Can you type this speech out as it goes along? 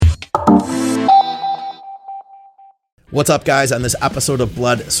What's up, guys? On this episode of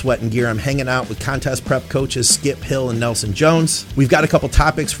Blood, Sweat, and Gear, I'm hanging out with contest prep coaches Skip Hill and Nelson Jones. We've got a couple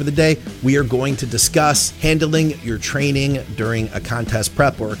topics for the day. We are going to discuss handling your training during a contest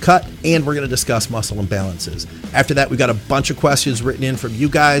prep or a cut, and we're going to discuss muscle imbalances. After that, we've got a bunch of questions written in from you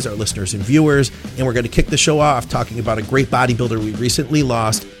guys, our listeners and viewers, and we're going to kick the show off talking about a great bodybuilder we recently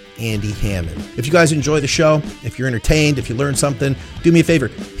lost, Andy Hammond. If you guys enjoy the show, if you're entertained, if you learned something, do me a favor,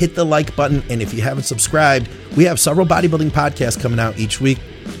 hit the like button. And if you haven't subscribed, we have several bodybuilding podcasts coming out each week.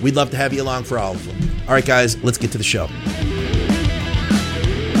 We'd love to have you along for all of them. All right, guys, let's get to the show.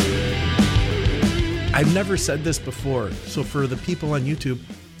 I've never said this before. So for the people on YouTube,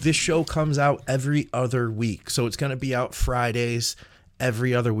 this show comes out every other week. So it's going to be out Fridays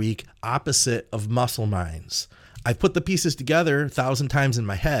every other week, opposite of Muscle Minds. I've put the pieces together 1,000 times in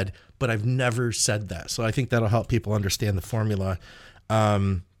my head, but I've never said that. So I think that'll help people understand the formula.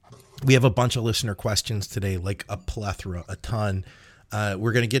 We have a bunch of listener questions today, like a plethora, a ton.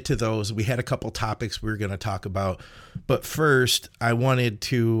 We're going to get to those. We had a couple topics we were going to talk about. But first, I wanted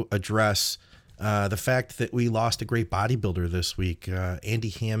to address the fact that we lost a great bodybuilder this week. Andy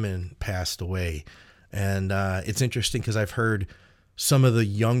Hammond passed away. And it's interesting because I've heard some of the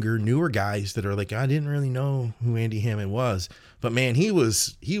younger, newer guys that are like, I didn't really know who Andy Hammond was, but man, he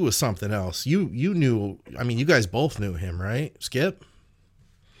was something else. You knew, I mean, you guys both knew him, right? Skip?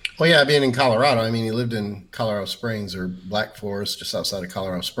 Well, yeah, being in Colorado, I mean, he lived in Colorado Springs or Black Forest, just outside of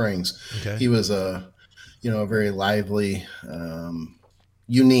Colorado Springs. Okay. He was a very lively,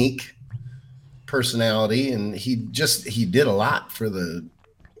 unique personality. And he did a lot for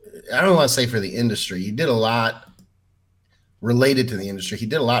I don't want to say for the industry. He did a lot related to the industry. He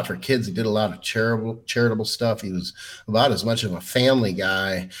did a lot for kids. He did a lot of charitable stuff. He was about as much of a family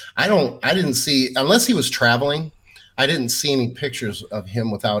guy. I didn't see, unless he was traveling, I didn't see any pictures of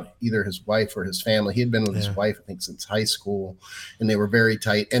him without either his wife or his family. He had been with his wife, I think, since high school, and they were very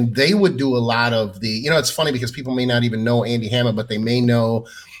tight. And they would do a lot of it's funny because people may not even know Andy Hammond, but they may know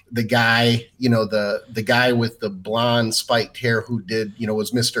the guy, the guy with the blonde spiked hair who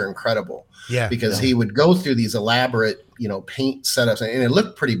was Mr. Incredible. Yeah. Because he would go through these elaborate, paint setups, and it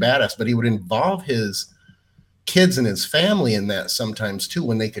looked pretty badass, but he would involve his kids and his family in that sometimes too,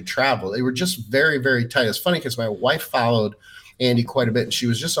 when they could travel. They were just very, very tight. It's funny because my wife followed Andy quite a bit, and she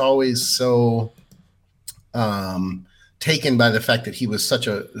was just always so taken by the fact that he was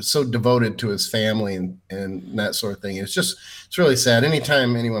so devoted to his family and that sort of thing. It's really sad.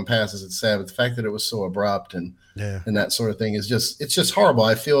 Anytime anyone passes, it's sad, but the fact that it was so abrupt and that sort of thing it's just horrible.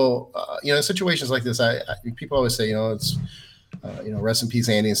 I feel, in situations like this, people always say, it's, rest in peace,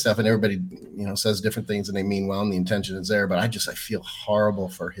 Andy and stuff. And everybody, says different things and they mean well, and the intention is there, but I feel horrible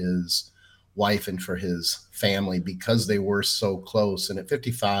for his wife and for his family because they were so close. And at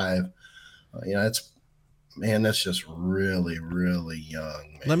 55, that's just really, really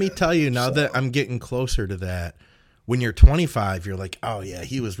young, man. Let me tell you, now that I'm getting closer to that, when you're 25, you're like, oh yeah,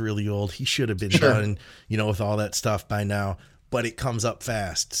 he was really old. He should have been done, with all that stuff by now, but it comes up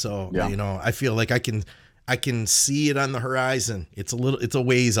fast. So, I feel like I can see it on the horizon. It's a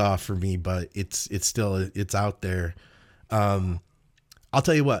ways off for me, but it's still out there. I'll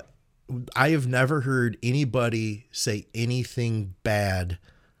tell you what, I have never heard anybody say anything bad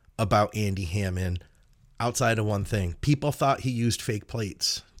about Andy Hammond outside of one thing. People thought he used fake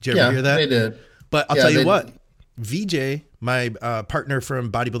plates. Did you ever hear that? They did. But I'll tell you what, VJ, my partner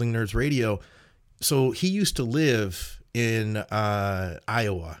from Bodybuilding Nerds Radio, so he used to live in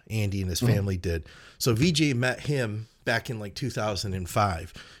Iowa. Andy and his family did. So VJ met him back in like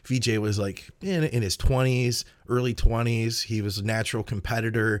 2005. VJ was like in his 20s, early 20s. He was a natural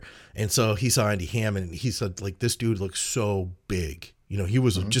competitor. And so he saw Andy Hammond and he said, like, this dude looks so big. He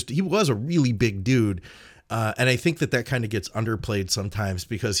was he was a really big dude. And I think that kind of gets underplayed sometimes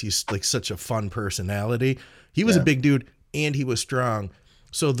because he's like such a fun personality. He was a big dude and he was strong.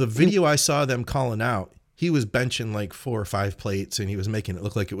 So the video I saw them calling out, he was benching like 4 or 5 plates and he was making it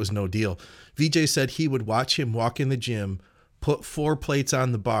look like it was no deal. VJ said he would watch him walk in the gym, put 4 plates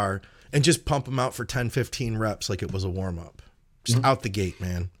on the bar and just pump them out for 10, 15 reps like it was a warm up. Just out the gate,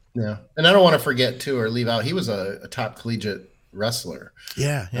 man. Yeah. And I don't want to forget too, or leave out, he was a top collegiate wrestler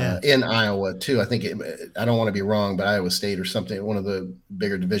in Iowa too. I think I don't want to be wrong, but Iowa State or something, one of the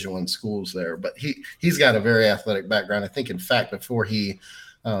bigger Division I schools there, but he's got a very athletic background. I think in fact, before he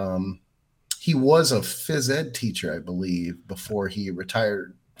was a phys ed teacher, I believe, before he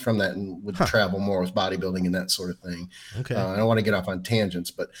retired from that and would travel more with bodybuilding and that sort of thing. Okay. I don't want to get off on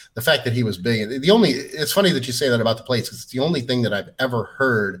tangents, but the fact that he was big, it's funny that you say that about the plates, because it's the only thing that I've ever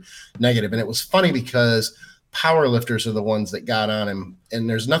heard negative. And it was funny because power lifters are the ones that got on him. And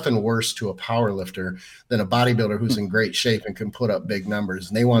there's nothing worse to a power lifter than a bodybuilder who's in great shape and can put up big numbers.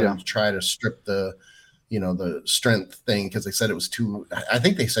 And they wanted to try to strip the strength thing because they said it was too, I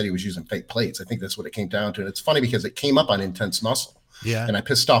think they said he was using fake plates. I think that's what it came down to. And it's funny because it came up on Intense Muscle. Yeah. And I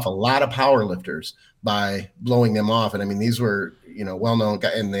pissed off a lot of power lifters by blowing them off. And I mean, these were, well-known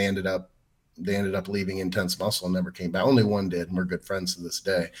guys, and they ended up leaving Intense Muscle and never came back. Only one did, and we're good friends to this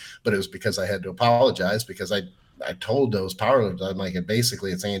day. But it was because I had to apologize because I told those powerlifters, I'm like,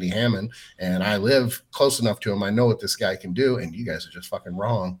 basically it's Andy Hammond, and I live close enough to him. I know what this guy can do, and you guys are just fucking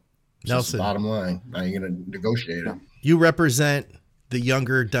wrong. Nelson, bottom line, now you're going to negotiate it. You represent the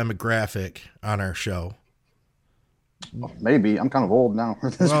younger demographic on our show. Well, maybe. I'm kind of old now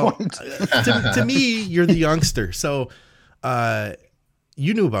at this point. to me, you're the youngster. So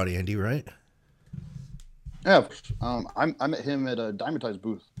you knew about Andy, right? Yeah, I met him at a Dymatize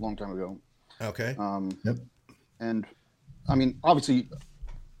booth a long time ago. Okay. Yep. And I mean, obviously,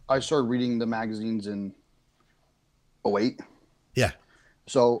 I started reading the magazines in 2008. Yeah.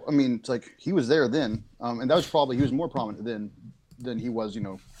 So I mean, it's like he was there then, and that was probably he was more prominent than he was,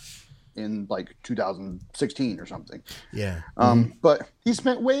 in like 2016 or something. Yeah. But he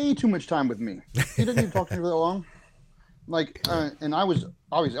spent way too much time with me. He didn't even talk to me for that long. Like, and I was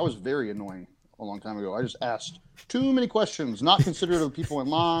very annoying a long time ago. I just asked too many questions, not considerate of people in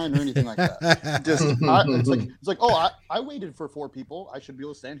line or anything like that. It's like, oh, I waited for 4 people. I should be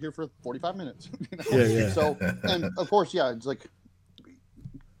able to stand here for 45 minutes. Yeah. So, and of course, yeah, it's like,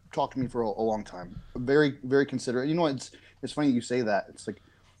 talked to me for a long time. Very, very considerate. You know, it's funny you say that. It's like,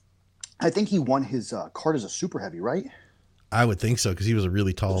 I think he won his card as a super heavy, right? I would think so because he was a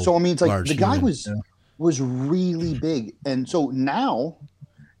really tall. So I mean, it's like the guy human. was really big, and so now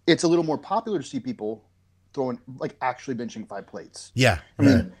it's a little more popular to see people throwing like actually benching 5 plates. Yeah, I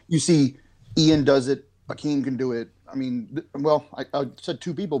mean, you see Ian does it, Akeem can do it. I mean, well, I said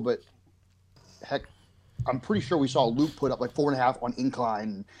 2 people, but heck, I'm pretty sure we saw Luke put up like 4.5 on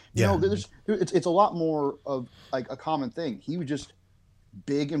incline. You know, it's a lot more of like a common thing. He was just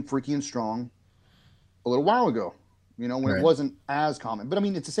big and freaky and strong a little while ago, when it wasn't as common. But I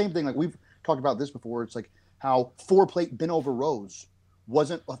mean, it's the same thing. Like we've talked about this before. It's like how 4-plate bent over rows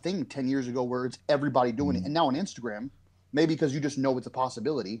wasn't a thing 10 years ago where it's everybody doing it. And now on Instagram, maybe because you just know it's a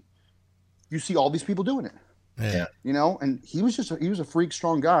possibility, you see all these people doing it. Yeah. And he was a freak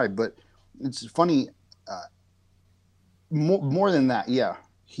strong guy. But it's funny, more than that, yeah.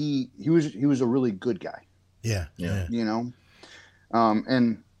 He was a really good guy. Yeah. And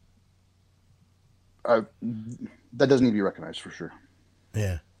that doesn't need to be recognized for sure.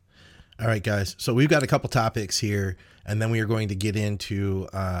 Yeah. All right, guys. So we've got a couple topics here, and then we are going to get into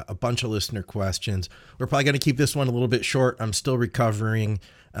a bunch of listener questions. We're probably going to keep this one a little bit short. I'm still recovering,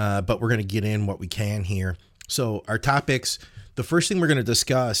 but we're going to get in what we can here. So our topics, the first thing we're going to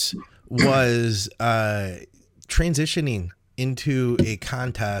discuss was transitioning into a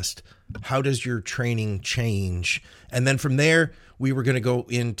contest. How does your training change? And then from there, we were going to go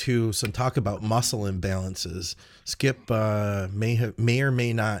into some talk about muscle imbalances. Skip may or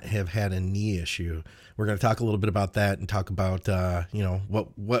may not have had a knee issue. We're going to talk a little bit about that and talk about,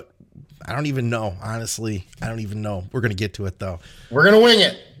 what I don't even know. Honestly, I don't even know. We're going to get to it though. We're going to wing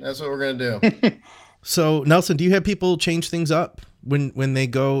it. That's what we're going to do. So Nelson, do you have people change things up when they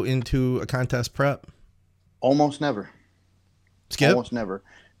go into a contest prep? Almost never. Skip? Almost never.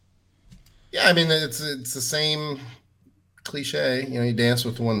 Yeah, I mean, it's the same cliche, you dance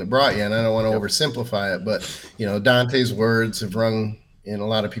with the one that brought you, and I don't want to oversimplify it, but Dante's words have rung in a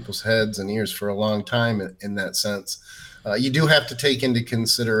lot of people's heads and ears for a long time in that sense. You do have to take into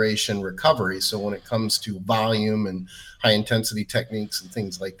consideration recovery. So when it comes to volume and high intensity techniques and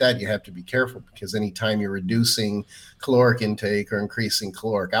things like that, you have to be careful because anytime you're reducing caloric intake or increasing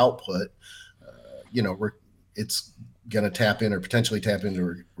caloric output, it's going to tap in or potentially tap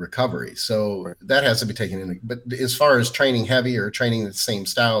into recovery. So that has to be taken into. But as far as training heavy or training the same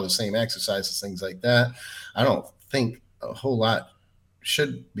style, the same exercises, things like that, I don't think a whole lot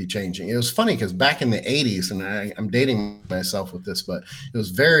should be changing. It was funny because back in the 80s, and I'm dating myself with this, but it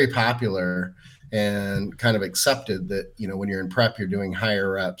was very popular and kind of accepted that, when you're in prep, you're doing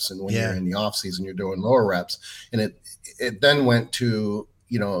higher reps, and when you're in the off season, you're doing lower reps. And it then went to,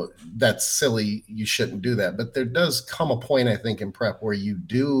 that's silly. You shouldn't do that. But there does come a point, I think, in prep where you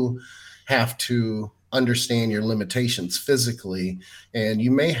do have to understand your limitations physically, and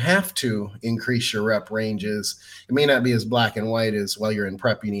you may have to increase your rep ranges. It may not be as black and white as, well, you're in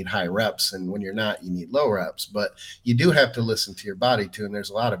prep, you need high reps, and when you're not, you need low reps, but you do have to listen to your body too. And there's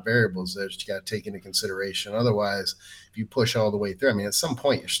a lot of variables there that you got to take into consideration. Otherwise, if you push all the way through, I mean, at some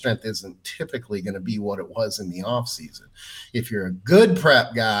point your strength isn't typically going to be what it was in the off season. If you're a good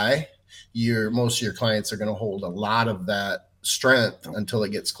prep guy, most of your clients are going to hold a lot of that strength until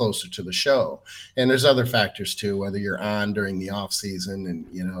it gets closer to the show. And there's other factors too, whether you're on during the off season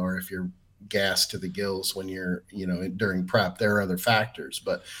and, or if you're gassed to the gills when you're, during prep, there are other factors,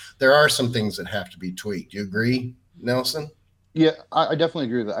 but there are some things that have to be tweaked. You agree, Nelson? Yeah, I definitely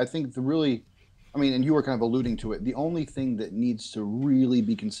agree with that. I think and you were kind of alluding to it. The only thing that needs to really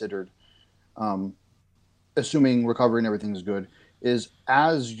be considered, assuming recovery and everything is good, is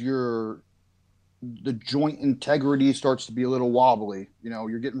as the joint integrity starts to be a little wobbly,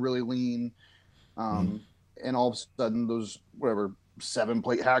 you're getting really lean, and all of a sudden those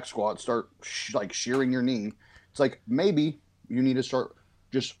 7-plate hack squats start shearing your knee. It's like, maybe you need to start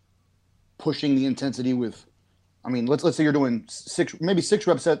just pushing the intensity with, let's say you're doing 6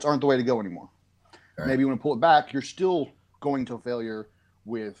 rep sets aren't the way to go anymore. Right. Maybe you want to pull it back. You're still going to failure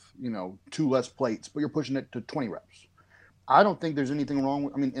with, 2 less plates, but you're pushing it to 20 reps. I don't think there's anything wrong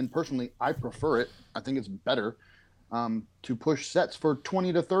with, and personally, I prefer it. I think it's better to push sets for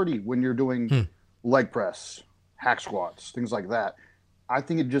 20 to 30 when you're doing leg press, hack squats, things like that. I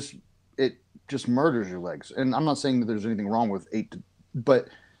think it just murders your legs. And I'm not saying that there's anything wrong with 8 but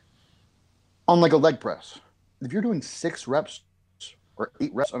on like a leg press, if you're doing 6 reps or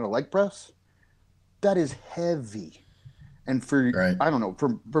 8 reps on a leg press, that is heavy. And I don't know,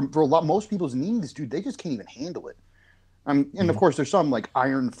 for a lot, most people's knees, dude, they just can't even handle it. And of course, there's some like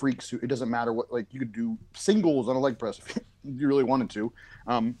iron freaks who it doesn't matter what, like you could do singles on a leg press if you really wanted to.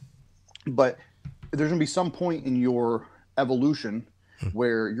 But there's going to be some point in your evolution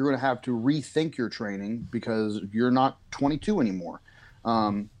where you're going to have to rethink your training because you're not 22 anymore.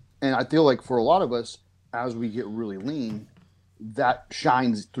 And I feel like for a lot of us, as we get really lean, that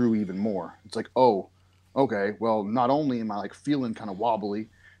shines through even more. It's like, oh, okay, well, not only am I like feeling kind of wobbly,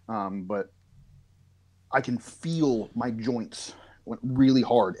 but I can feel my joints really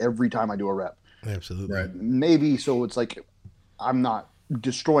hard every time I do a rep. Absolutely. Right. Maybe so it's like I'm not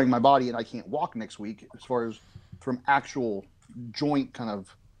destroying my body and I can't walk next week as far as from actual joint kind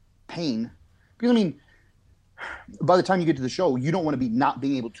of pain. Because by the time you get to the show, you don't want to be not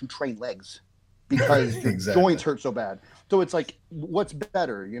being able to train legs because your joints hurt so bad. So it's like, what's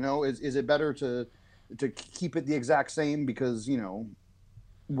better? Is it better to keep it the exact same because,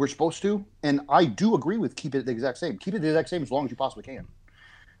 we're supposed to? And I do agree with keep it the exact same. Keep it the exact same as long as you possibly can.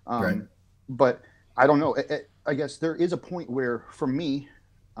 Right. But I don't know. I guess there is a point where, for me,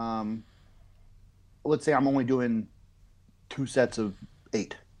 let's say I'm only doing 2 sets of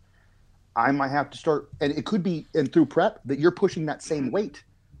 8. I might have to start, and it could be, and through prep, that you're pushing that same weight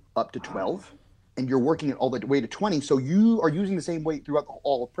up to 12, and you're working it all the way to 20. So you are using the same weight throughout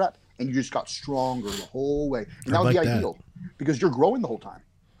all of prep, and you just got stronger the whole way. And that would be ideal because you're growing the whole time.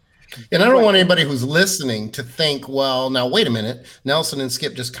 And I don't want anybody who's listening to think, well, now, wait a minute. Nelson and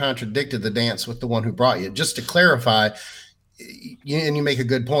Skip just contradicted the dance with the one who brought you. Just to clarify, and you make a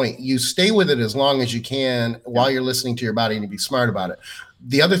good point, you stay with it as long as you can while you're listening to your body and you be smart about it.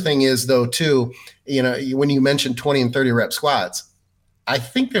 The other thing is, though, too, when you mentioned 20 and 30 rep squats, I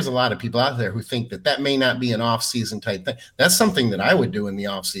think there's a lot of people out there who think that may not be an off-season type thing. That's something that I would do in the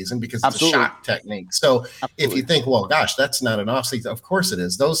off-season because it's a shock technique. So if you think, well, gosh, that's not an off-season, of course it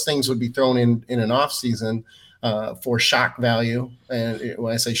is. Those things would be thrown in an off-season for shock value. And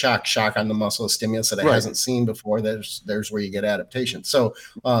when I say shock on the muscle, stimulus that it hasn't seen before, there's where you get adaptation. So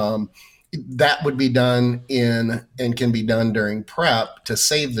that would be done and can be done during prep to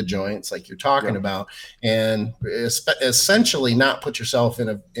save the joints like you're talking about, and essentially not put yourself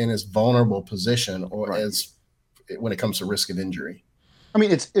in as vulnerable position or as when it comes to risk of injury.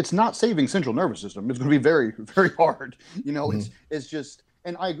 It's not saving central nervous system. It's going to be very, very hard. It's just,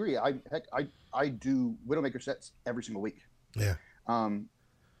 and I agree. I do Widowmaker sets every single week. Yeah.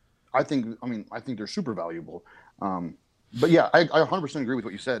 I think they're super valuable. But yeah, I 100% agree with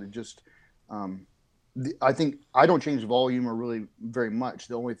what you said. It just, I think I don't change the volume or really very much.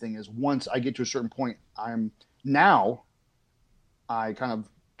 The only thing is once I get to a certain point, I kind of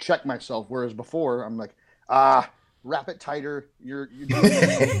check myself. Whereas before I'm like, wrap it tighter. You're doing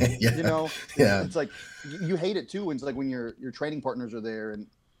it's like you hate it too. And it's like when your training partners are there, and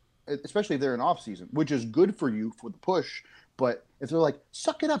especially if they're in off season, which is good for you for the push. But if they're like,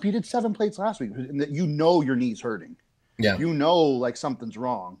 suck it up, you did 7 plates last week, and that your knee's hurting. Yeah. Like something's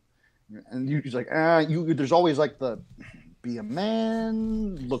wrong. And you're like, there's always like the be a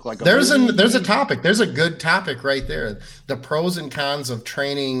man, look like a there's lady. a topic. There's a good topic right there. The pros and cons of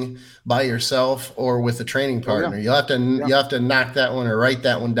training by yourself or with a training partner. You'll have to knock that one or write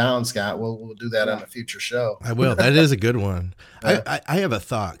that one down, Scott. We'll do that on a future show. I will. That is a good one. I have a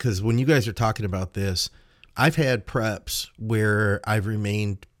thought, because when you guys are talking about this, I've had preps where I've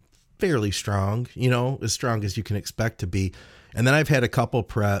remained fairly strong, as strong as you can expect to be. And then I've had a couple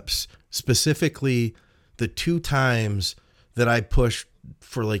preps, specifically the 2 times that I pushed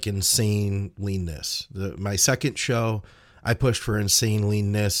for like insane leanness. My second show, I pushed for insane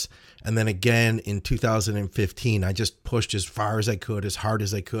leanness. And then again in 2015, I just pushed as far as I could, as hard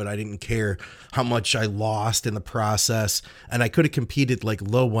as I could. I didn't care how much I lost in the process. And I could have competed like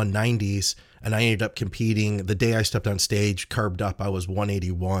low 190s. And I ended up competing the day I stepped on stage, carved up, I was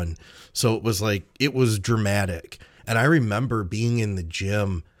 181. So it was dramatic. And I remember being in the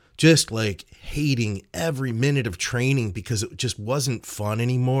gym, just like hating every minute of training because it just wasn't fun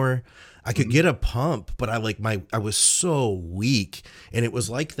anymore. I could get a pump, but I was so weak, and it was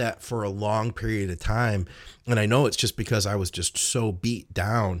like that for a long period of time. And I know it's just because I was just so beat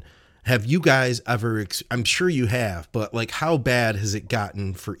down. Have you guys ever, I'm sure you have, but like how bad has it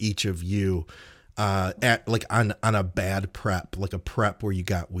gotten for each of you at like on a bad prep, like a prep where you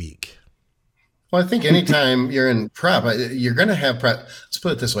got weak? Well, I think anytime you're in prep, you're going to have prep. Let's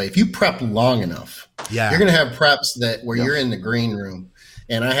put it this way. If you prep long enough, you're going to have preps where you're in the green room.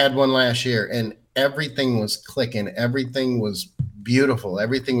 And I had one last year, and everything was clicking. Everything was beautiful.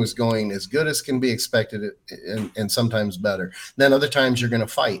 Everything was going as good as can be expected, and sometimes better. Then other times you're going to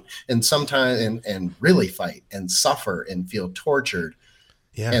fight, and sometimes and really fight and suffer and feel tortured.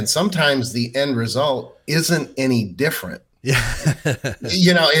 Yeah. And sometimes the end result isn't any different. Yeah. And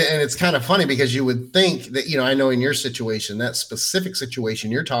it's kind of funny because you would think that, I know in your situation, that specific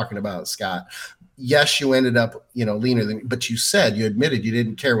situation you're talking about, Scott, yes, you ended up, leaner than, but you admitted you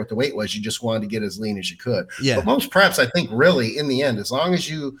didn't care what the weight was. You just wanted to get as lean as you could. Yeah. But most preps, I think really in the end, as long as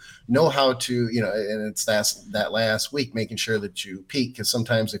you know how to, and it's that last week, making sure that you peak. Cause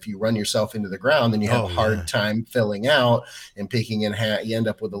sometimes if you run yourself into the ground, then you have a hard time filling out and peaking in you end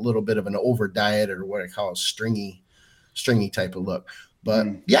up with a little bit of an over diet, or what I call a stringy type of look. But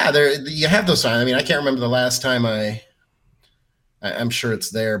you have those times. I mean, I can't remember the last time I'm sure it's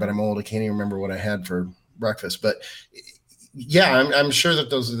there, but I'm old. I can't even remember what I had for breakfast. But I'm sure that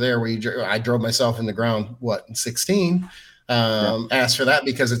those are there where I drove myself in the ground, in 16, asked for that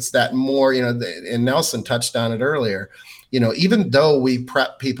because it's that more, and Nelson touched on it earlier, even though we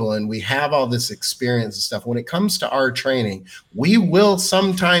prep people and we have all this experience and stuff, when it comes to our training, we will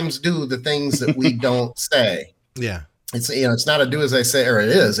sometimes do the things that we don't say. Yeah. It's not a do as I say, or it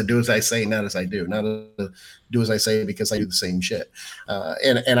is a do as I say, not as I do, not a do as I say because I do the same shit.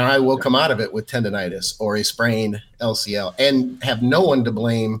 And I will come out of it with tendonitis or a sprained LCL and have no one to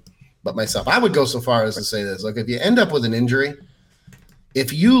blame but myself. I would go so far as to say this: look, if you end up with an injury,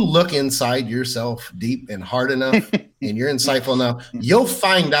 if you look inside yourself deep and hard enough and you're insightful enough, you'll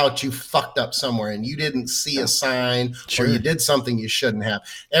find out you fucked up somewhere and you didn't see a sign or you did something you shouldn't have.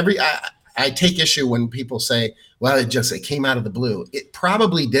 I take issue when people say, well, it came out of the blue. It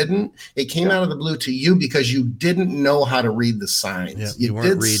probably didn't. It came out of the blue to you because you didn't know how to read the signs. Yeah, you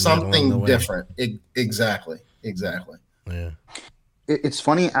did something different. Exactly. Yeah. It's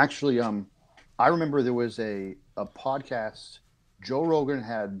funny, actually. I remember there was a podcast. Joe Rogan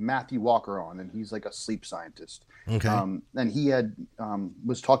had Matthew Walker on, and he's like a sleep scientist. Okay. And he had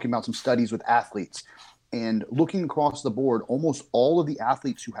was talking about some studies with athletes. And looking across the board, almost all of the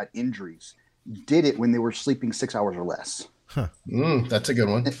athletes who had injuries did it when they were sleeping 6 hours or less. Huh. That's a good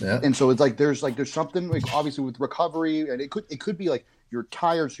one. Yeah. And so it's like there's something like obviously with recovery, and it could be like you're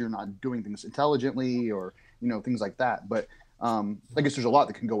tired, so you're not doing things intelligently, or things like that. But I guess there's a lot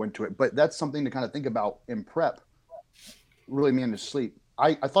that can go into it. But that's something to kind of think about in prep. Really manage sleep.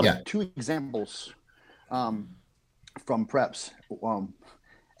 I thought of 2 examples from preps.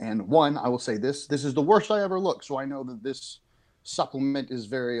 And one, I will say this is the worst I ever looked. So I know that this supplement is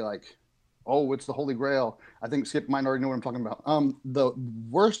very it's the Holy Grail. I think Skip might already know what I'm talking about. The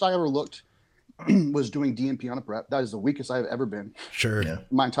worst I ever looked was doing DNP on a prep. That is the weakest I've ever been. Sure. Yeah.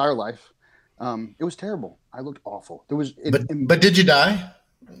 My entire life. It was terrible. I looked awful. But did you die?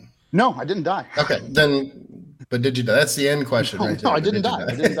 No, I didn't die. Okay, but did you die? That's the end question, right? No, I didn't die.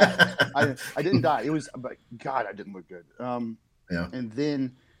 I didn't die. I didn't die. It was, but God, I didn't look good. And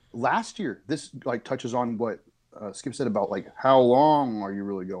then last year, this touches on what Skip said about how long are you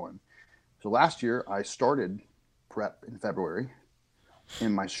really going? So last year I started prep in February,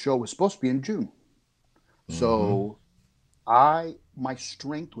 and my show was supposed to be in June. So I my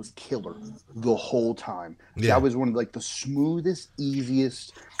strength was killer the whole time. Yeah. That was one of like the smoothest,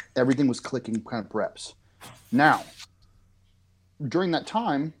 easiest, everything was clicking kind of preps. Now, during that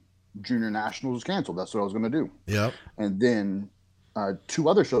time, Junior Nationals was canceled. That's what I was going to do. Yep. And then 2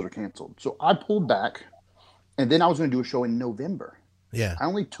 other shows were canceled. So I pulled back, and then I was going to do a show in November. Yeah. I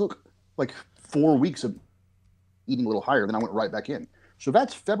only took like 4 weeks of eating a little higher, then I went right back in. So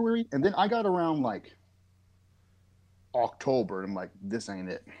that's February, and then I got around like October, and I'm like, this ain't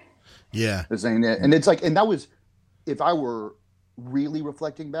it. Yeah. This ain't it. And it's like, and that was, if I were really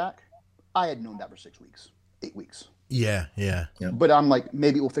reflecting back, I had known that for 6 weeks, 8 weeks. Yeah. Yeah. But I'm like,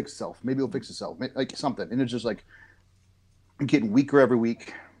 maybe it will fix itself. Maybe it'll fix itself. Like something. And it's just like, I'm getting weaker every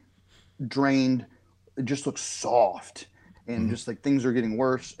week, drained. It just looks soft. And just like things are getting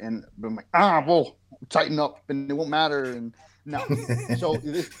worse. And I'm like, well, tighten up and it won't matter. And no. So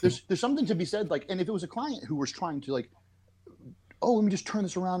there's something to be said. Like, and if it was a client who was trying to like, oh, let me just turn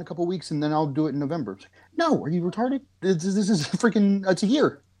this around a couple of weeks and then I'll do it in November. It's like, no, are you retarded? This is freaking, it's a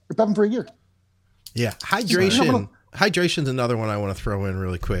year. You're prepping for a year. Yeah. Hydration's another one I want to throw in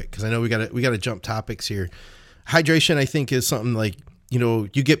really quick because I know we got to jump topics here. Hydration, I think, is something like, you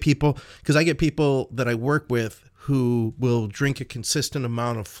get people, because I get people that I work with who will drink a consistent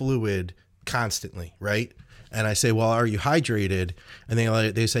amount of fluid constantly, right? And I say, well, are you hydrated? And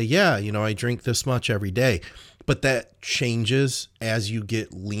they say, yeah, I drink this much every day. But that changes as you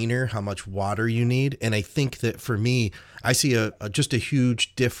get leaner, how much water you need. And I think that for me, I see just a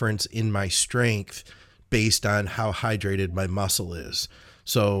huge difference in my strength based on how hydrated my muscle is.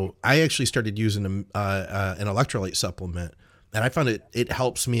 So I actually started using an electrolyte supplement, and I found it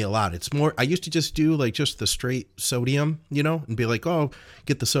helps me a lot. It's more, I used to just do like just the straight sodium, and be like, oh,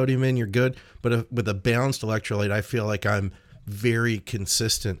 get the sodium in, you're good. But with a balanced electrolyte, I feel like I'm very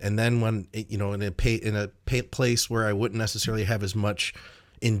consistent. And then when, in a place where I wouldn't necessarily have as much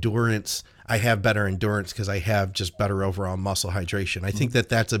endurance, I have better endurance because I have just better overall muscle hydration. I think that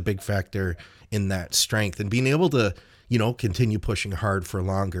that's a big factor in that strength and being able to, continue pushing hard for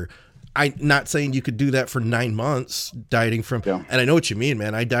longer. I'm not saying you could do that for 9 months dieting from, and I know what you mean,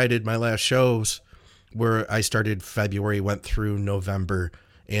 man. I dieted my last shows where I started February, went through November,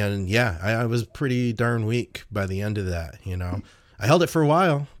 and I was pretty darn weak by the end of that, I held it for a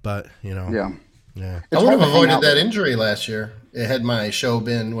while, but Yeah. I would have avoided that injury last year. Had my show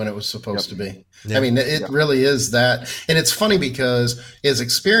been when it was supposed to be. I mean, it really is that. And it's funny because as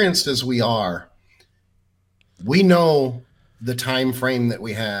experienced as we are, we know the time frame that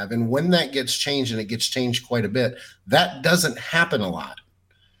we have. And when that gets changed, and it gets changed quite a bit, that doesn't happen a lot.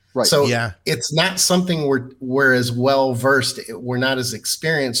 Right. So it's not something we're as well versed. We're not as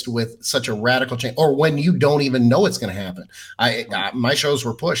experienced with such a radical change, or when you don't even know it's going to happen. My shows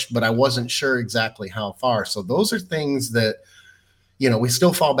were pushed, but I wasn't sure exactly how far. So those are things that, we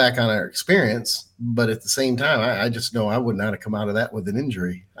still fall back on our experience, but at the same time, I just know I would not have come out of that with an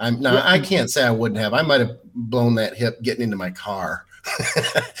injury. I can't say I wouldn't have. I might have blown that hip getting into my car.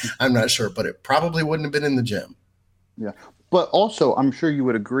 I'm not sure, but it probably wouldn't have been in the gym. Yeah. But also, I'm sure you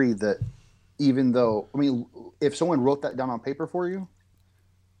would agree that even though, if someone wrote that down on paper for you,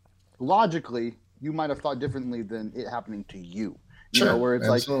 logically, you might have thought differently than it happening to you. Sure, where it's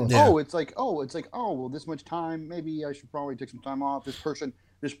absolutely. well, this much time, maybe I should probably take some time off. This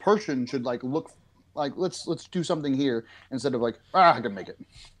person should look like, let's do something here instead of I can make it.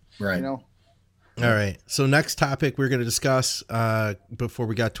 Right. All right. So next topic we're going to discuss before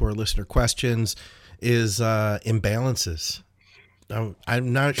we got to our listener questions is imbalances.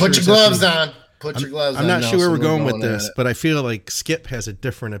 I'm not sure. Put your gloves on. Put your gloves on. I'm not sure where we're going with this, but I feel like Skip has a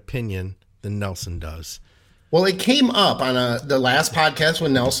different opinion than Nelson does. Well, it came up on the last podcast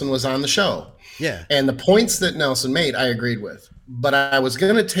when Nelson was on the show. Yeah. And the points that Nelson made, I agreed with. But I was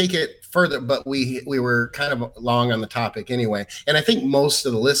going to take it further, but we were kind of long on the topic anyway. And I think most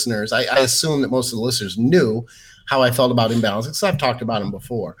of the listeners, I assume that most of the listeners knew how I felt about imbalance, because I've talked about them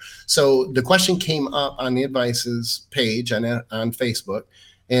before. So the question came up on the Advices page on Facebook,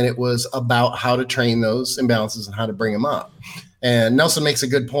 and it was about how to train those imbalances and how to bring them up. And Nelson makes a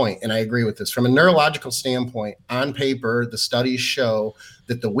good point, and I agree with this. From a neurological standpoint, on paper, the studies show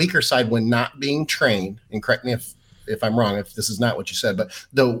that the weaker side, when not being trained, and correct me if I'm wrong, if this is not what you said, but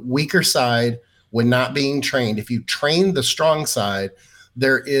the weaker side, when not being trained, if you train the strong side,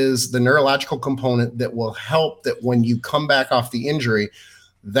 there is the neurological component that will help that when you come back off the injury,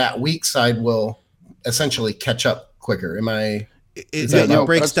 that weak side will essentially catch up quicker. Am I... It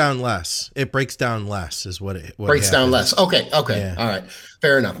breaks down less. It breaks down less is what it breaks happens. down less. Okay. Yeah. All right.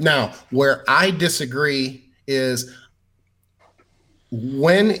 Fair enough. Now, where I disagree is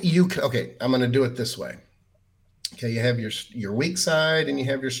when you, I'm going to do it this way. Okay, you have your weak side and you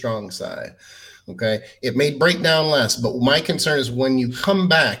have your strong side. Okay, it may break down less, but my concern is when you come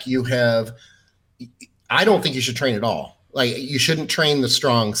back, I don't think you should train at all. Like, you shouldn't train the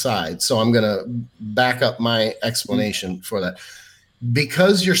strong side. So I'm going to back up my explanation for that.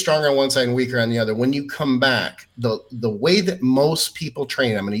 Because you're stronger on one side and weaker on the other, when you come back, the way that most people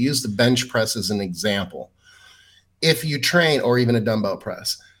train, I'm going to use the bench press as an example. If you train, or even a dumbbell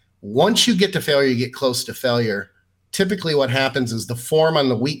press, once you get to failure, you get close to failure, typically what happens is the form on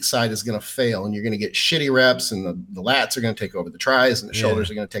the weak side is going to fail, and you're going to get shitty reps, and the lats are going to take over the tris, and the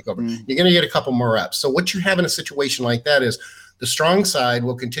shoulders are going to take over. You're going to get a couple more reps. So what you have in a situation like that is the strong side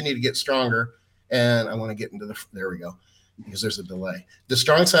will continue to get stronger. And I want to get into there we go, because there's a delay. The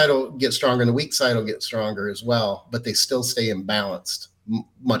strong side will get stronger and the weak side will get stronger as well, but they still stay imbalanced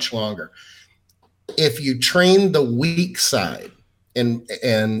much longer. If you train the weak side, and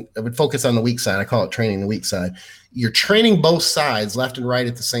I would focus on the weak side, I call it training the weak side. You're training both sides, left and right,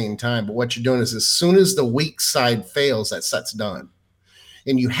 at the same time. But what you're doing is, as soon as the weak side fails, that set's done.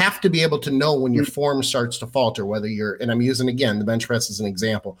 And you have to be able to know when your form starts to falter, whether and I'm using, again, the bench press as an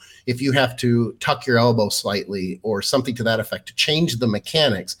example. If you have to tuck your elbow slightly or something to that effect to change the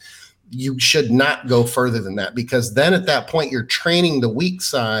mechanics, you should not go further than that, because then at that point, you're training the weak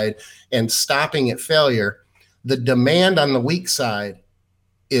side and stopping at failure. The demand on the weak side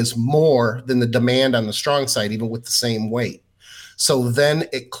is more than the demand on the strong side, even with the same weight. So then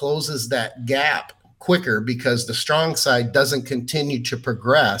it closes that gap quicker, because the strong side doesn't continue to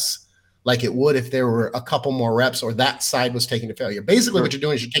progress like it would if there were a couple more reps or that side was taken to failure. Basically, what you're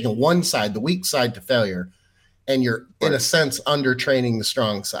doing is you're taking one side, the weak side, to failure, and you're in a sense under training the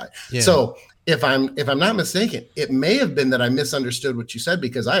strong side. Yeah. So if I'm not mistaken, it may have been that I misunderstood what you said,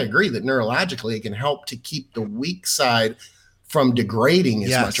 because I agree that neurologically it can help to keep the weak side from degrading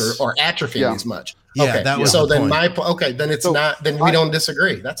as much or atrophying as much. Yeah, okay. That was so the then point. Then it's not. Then we don't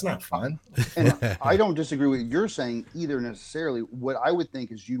disagree. That's not fun. And I don't disagree with what you're saying either necessarily. What I would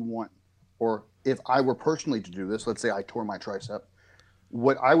think is you want, or if I were personally to do this, let's say I tore my tricep,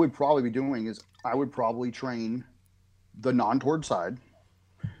 what I would probably be doing is I would probably train the non-toward side,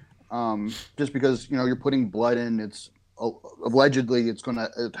 just because you're putting blood in. It's allegedly it's going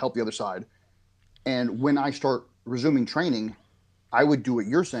to help the other side. And when I start resuming training, I would do what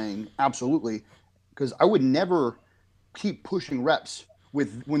you're saying, absolutely, because I would never keep pushing reps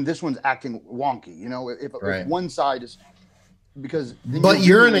when this one's acting wonky. If one side is, because but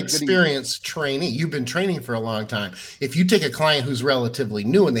you're an experienced trainee. You've been training for a long time. If you take a client who's relatively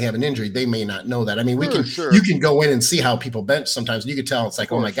new and they have an injury, they may not know that. I mean, you can go in and see how people bench sometimes, and you can tell it's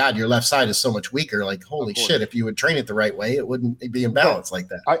like, oh my God, your left side is so much weaker. Like, holy shit, if you would train it the right way, it wouldn't be imbalanced like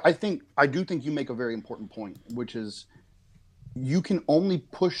that. I do think you make a very important point, which is you can only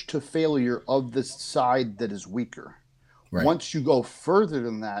push to failure of the side that is weaker. Right. Once you go further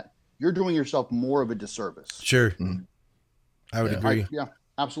than that, you're doing yourself more of a disservice. Sure. Mm-hmm. I would agree.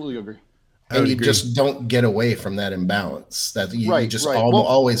 Absolutely agree. And you just don't get away from that imbalance. That you just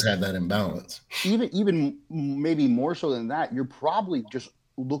always have that imbalance. Even maybe more so than that, you're probably just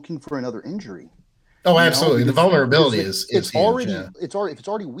looking for another injury. Oh, absolutely. The vulnerability is it's already if it's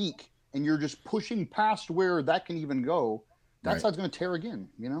already weak and you're just pushing past where that can even go, that's how it's going to tear again,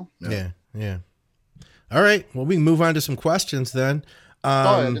 Yeah. All right. Well, we can move on to some questions then.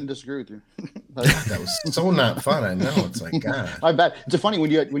 Sorry, I didn't disagree with you. That was so not fun. I know. It's like, God. I bet. It's funny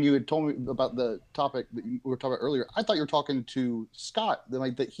when you had told me about the topic that we were talking about earlier. I thought you were talking to Scott,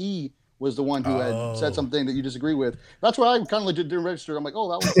 that he was the one who had said something that you disagree with. That's why I kind of legit didn't register. I'm like, that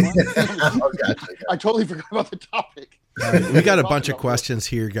was fun. Gotcha. I totally forgot about the topic. We got a bunch of questions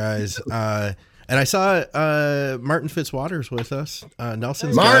here, guys. And I saw Martin Fitzwater's with us.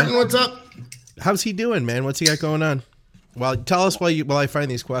 Nelson's Martin, what's up? How's he doing, man? What's he got going on? Well, tell us while I find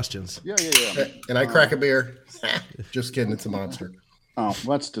these questions. Yeah. And I crack a beer. Just kidding. It's a monster. Oh,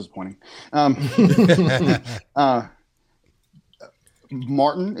 well, that's disappointing.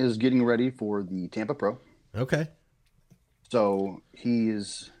 Martin is getting ready for the Tampa Pro. Okay. So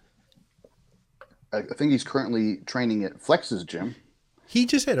I think he's currently training at Flex's gym. He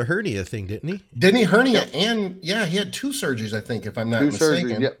just had a hernia thing, didn't he? Didn't he? Hernia and he had 2 surgeries, I think, if I'm not mistaken.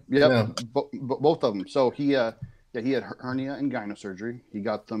 2 surgeries. Yep. Both of them. So he had hernia and gyno surgery. He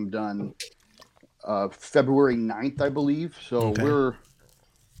got them done February 9th, I believe. So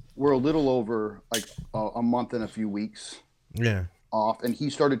we're a little over like a month and a few weeks off. And he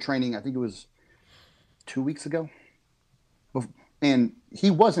started training, I think it was 2 weeks ago. And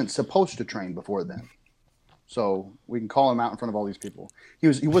he wasn't supposed to train before then. So we can call him out in front of all these people. He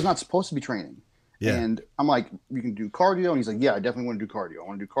was not supposed to be training. Yeah. And I'm like, you can do cardio. And he's like, yeah, I definitely want to do cardio. I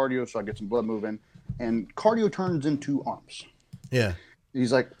want to do cardio so I get some blood moving. and cardio turns into arms. Yeah.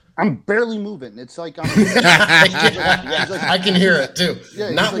 He's like, I'm barely moving. It's like I'm. I can hear it too.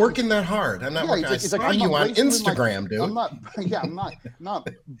 Yeah, not like, working that hard. I'm not working. I saw you on Instagram, dude. I'm not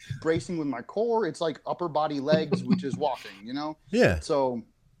bracing with my core. It's like upper body legs, which is walking. You know. Yeah. So,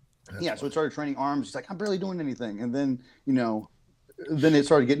 so it started training arms. He's like, I'm barely doing anything, and then then it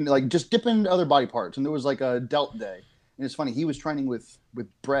started getting like just dipping into other body parts, and there was like a delt day, and it's funny. He was training with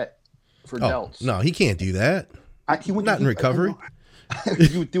Brett for delts. No, he can't do that. He went not in recovery.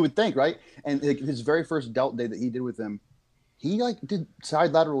 You would think, right? And like, his very first delt day that he did with him, he like did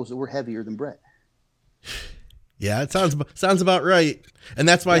side laterals that were heavier than Brett. Yeah, it sounds about right. And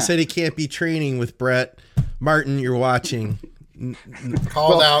that's why I said he can't be training with Brett. Martin, you're watching.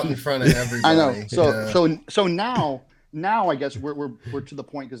 Called out in front of everybody. I know. So now I guess we're to the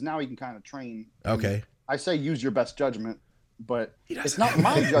point because now he can kind of train. Okay. I say use your best judgment. But it's not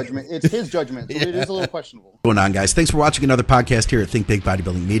my judgment. It's his judgment. So it is a little questionable. What's going on, guys? Thanks for watching another podcast here at Think Big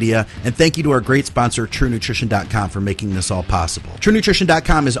Bodybuilding Media. And thank you to our great sponsor, TrueNutrition.com, for making this all possible.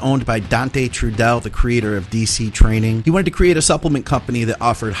 TrueNutrition.com is owned by Dante Trudell, the creator of DC Training. He wanted to create a supplement company that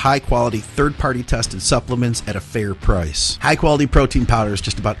offered high-quality, third-party tested supplements at a fair price. High-quality protein powders,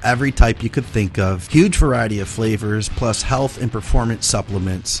 just about every type you could think of. Huge variety of flavors, plus health and performance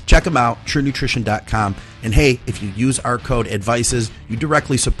supplements. Check them out, TrueNutrition.com. And hey, if you use our code ADVICES, you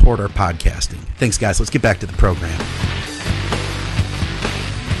directly support our podcasting. Thanks, guys. Let's get back to the program.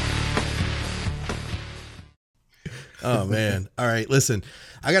 Oh, man. All right. Listen,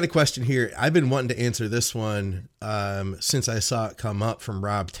 I got a question here. I've been wanting to answer this one since I saw it come up from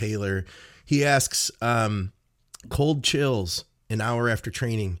Rob Taylor. He asks, cold chills an hour after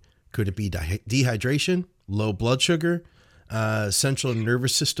training, could it be dehydration, low blood sugar, central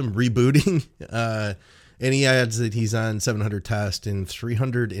nervous system rebooting? And he adds that he's on 700 test and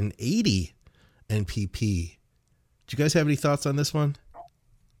 380 NPP. Do you guys have any thoughts on this one?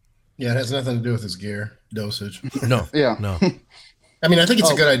 Yeah, it has nothing to do with his gear dosage. No. Yeah. No. I mean, I think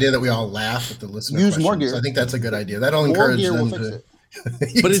it's a good idea that we all laugh at the listener Use questions. More gear. I think that's a good idea. That'll encourage them to.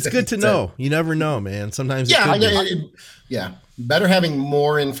 But it's good to know. You never know, man. Sometimes better having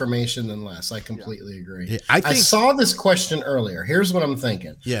more information than less. I completely agree. Yeah, I saw this question earlier. Here's what I'm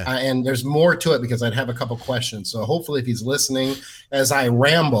thinking. Yeah. And there's more to it because I'd have a couple questions. So hopefully if he's listening as I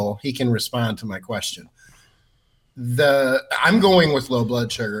ramble, he can respond to my question. I'm going with low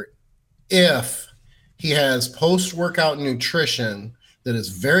blood sugar. If he has post-workout nutrition that is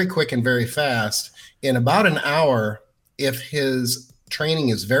very quick and very fast, in about an hour, if his training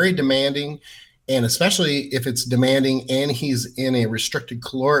is very demanding, and especially if it's demanding and he's in a restricted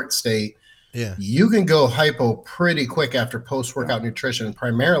caloric state, you can go hypo pretty quick after post-workout nutrition,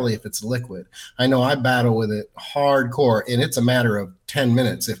 primarily if it's liquid. I know I battle with it hardcore, and it's a matter of 10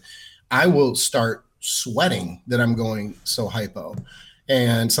 minutes. If I will start sweating that I'm going so hypo,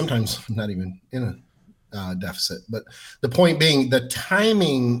 and sometimes I'm not even in a deficit. But the point being, the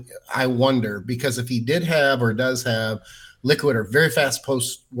timing, I wonder, because if he did have or does have liquid or very fast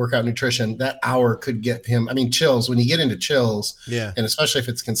post-workout nutrition, that hour could get him. I mean, chills, when you get into chills, and especially if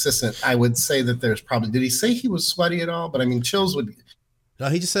it's consistent, I would say that there's probably, did he say he was sweaty at all? But I mean, chills would. No,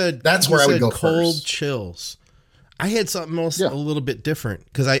 he just said, that's where I would go cold first. Chills. I had something else a little bit different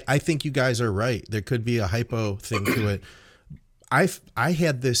because I think you guys are right. There could be a hypo thing to it. I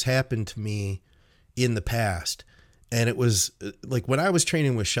had this happen to me in the past, and it was like when I was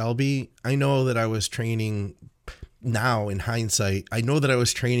training with Shelby, I know that I was training now in hindsight. I know that I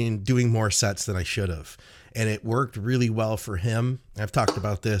was doing more sets than I should have, and it worked really well for him. I've talked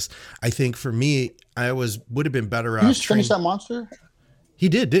about this. I think for me, I would have been better off. You just finished that monster? He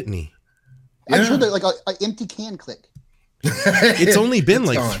did, didn't he? Yeah. I'm sure that like an empty can click. It's only been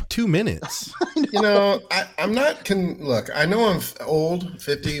like 2 minutes. You know, I'm not look, I know I'm old,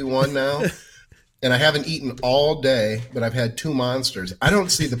 51 now, and I haven't eaten all day, but I've had 2 monsters. I don't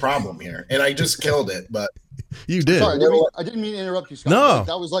see the problem here, and I just killed it, but you did. Sorry, I didn't mean to interrupt you, Scott. No.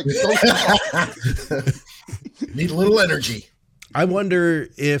 That was like so need a little energy. I wonder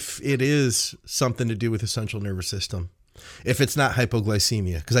if it is something to do with the central nervous system. If it's not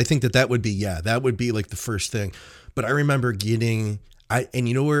hypoglycemia, because I think that would be, that would be like the first thing. But I remember and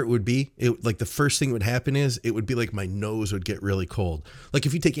you know where it would be? Like the first thing that would happen is it would be like my nose would get really cold. Like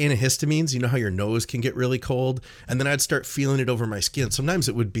if you take antihistamines, you know how your nose can get really cold, and then I'd start feeling it over my skin. Sometimes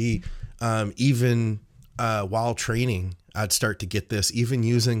it would be even while training, I'd start to get this, even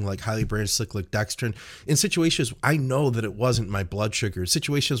using like highly branched cyclic dextrin in situations. I know that it wasn't my blood sugar,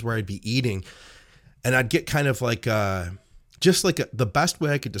 situations where I'd be eating and I'd get kind of like just like the best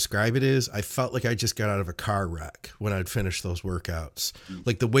way I could describe it is I felt like I just got out of a car wreck when I'd finish those workouts.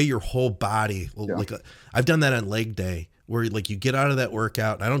 Like the way your whole body, like I've done that on leg day where like you get out of that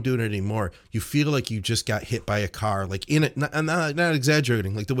workout, and I don't do it anymore. You feel like you just got hit by a car, like in it. I'm not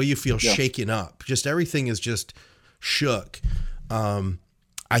exaggerating. Like the way you feel shaken up, just everything is just shook.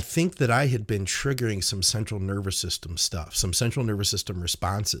 I think that I had been triggering some central nervous system stuff, some central nervous system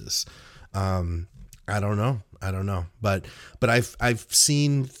responses. I don't know, but I've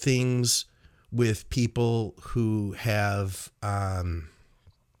seen things with people who have, oh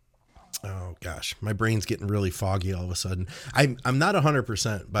gosh, my brain's getting really foggy all of a sudden. I'm not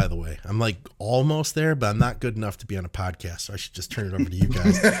 100%, by the way. I'm like almost there, but I'm not good enough to be on a podcast. So I should just turn it over to you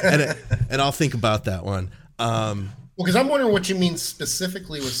guys and I'll think about that one. Well, because I'm wondering what you mean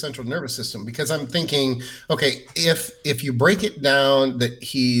specifically with central nervous system, because I'm thinking, okay, if you break it down that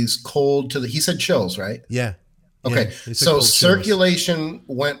he's cold he said chills, right? Yeah. Okay. Yeah, so circulation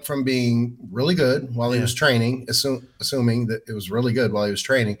went from being really good while he was training, assuming that it was really good while he was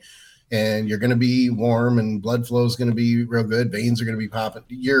training, and you're going to be warm and blood flow is going to be real good. Veins are going to be popping.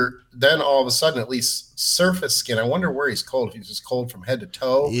 You're then all of a sudden, at least surface skin. I wonder where he's cold, if he's just cold from head to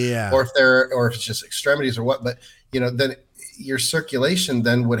toe, or if it's just extremities or what, but then your circulation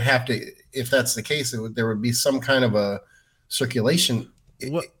then would have to, if that's the case, there would be some kind of a circulation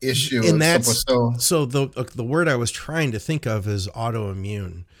issue. And that's so the word I was trying to think of is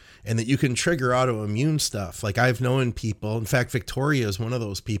autoimmune, and that you can trigger autoimmune stuff. Like I've known people, in fact, Victoria is one of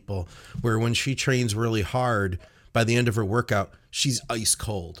those people where when she trains really hard, by the end of her workout, she's ice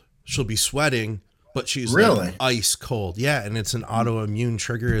cold. She'll be sweating, but she's really like ice cold. Yeah. And it's an autoimmune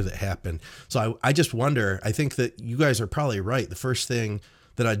trigger that happened. So I just wonder, I think that you guys are probably right. The first thing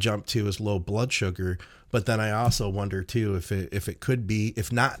that I jump to is low blood sugar, but then I also wonder too, if it could be,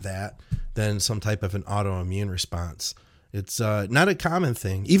 if not that, then some type of an autoimmune response. It's not a common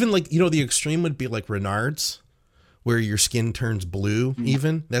thing. Even like, the extreme would be like Raynaud's, where your skin turns blue.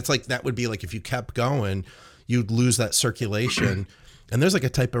 Even that would be like, if you kept going, you'd lose that circulation. And there's like a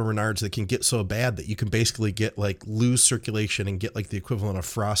type of Raynaud's that can get so bad that you can basically get like lose circulation and get like the equivalent of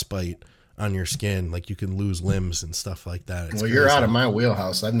frostbite on your skin. Like you can lose limbs and stuff like that. It's you're out of my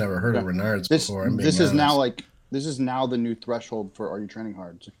wheelhouse. I've never heard of Raynaud's before. This is now the new threshold for Are You Training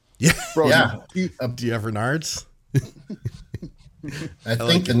Hard? Yeah. Bro, yeah. Do you have Raynaud's? I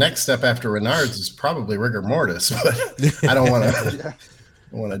think the next step after Raynaud's is probably rigor mortis, but I don't want to,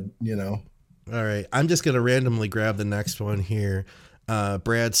 All right. I'm just going to randomly grab the next one here.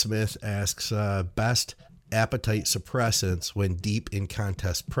 Brad Smith asks, best appetite suppressants when deep in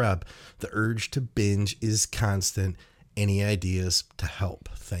contest prep. The urge to binge is constant. Any ideas to help?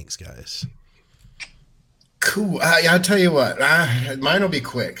 Thanks, guys. Cool. I'll tell you what, mine will be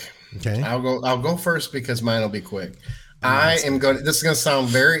quick. Okay. I'll go first because mine will be quick. This is going to sound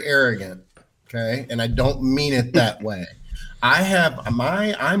very arrogant. Okay. And I don't mean it that way. I have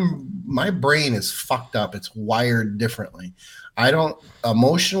my brain is fucked up. It's wired differently. I don't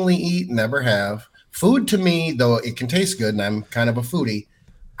emotionally eat, never have. Food to me, though it can taste good, and I'm kind of a foodie,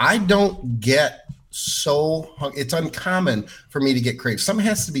 I don't get so it's uncommon for me to get craved. Something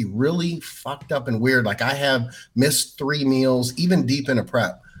has to be really fucked up and weird. Like I have missed 3 meals, even deep in a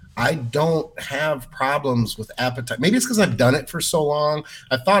prep. I don't have problems with appetite. Maybe it's because I've done it for so long.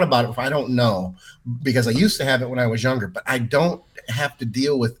 I've thought about it. I don't know, because I used to have it when I was younger, but I don't have to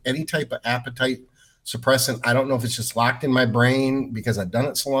deal with any type of appetite suppressant. I don't know if it's just locked in my brain because I've done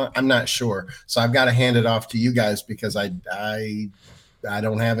it so long. I'm not sure. So I've got to hand it off to you guys because I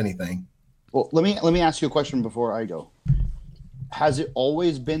don't have anything. Well, let me ask you a question before I go. Has it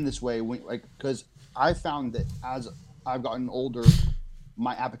always been this way? Because I found that as I've gotten older,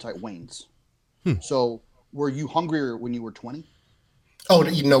 my appetite wanes. So were you hungrier when you were 20? Oh,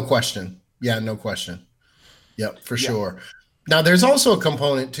 no question. Yeah, no question. Yep, for sure. Now, there's also a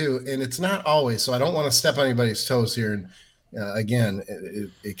component too, and it's not always, so I don't want to step on anybody's toes here. And again,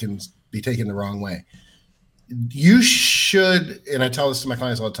 it can be taken the wrong way. You should, and I tell this to my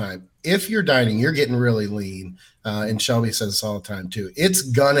clients all the time, if you're dieting, you're getting really lean, and Shelby says this all the time too, it's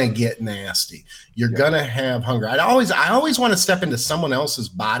gonna get nasty. You're gonna have hunger. I always want to step into someone else's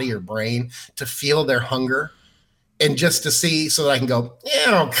body or brain to feel their hunger, and just to see, so that I can go,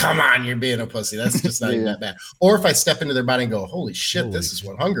 come on, you're being a pussy. That's just not even that bad. Or if I step into their body and go, holy shit, this is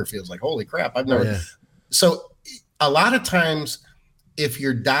what hunger feels like. Holy crap, I've never. So a lot of times, if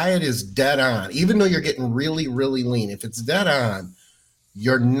your diet is dead on, even though you're getting really, really lean, if it's dead on,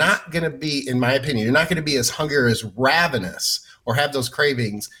 you're not going to be, in my opinion, you're not going to be as hungry or as ravenous or have those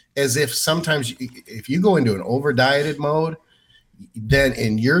cravings as if sometimes if you go into an over dieted mode, then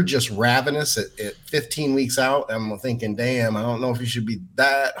and you're just ravenous at 15 weeks out, I'm thinking, damn, I don't know if you should be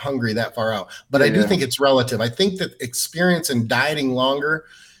that hungry that far out. But I do think it's relative. I think that experience in dieting longer,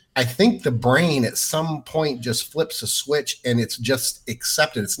 I think the brain at some point just flips a switch and it's just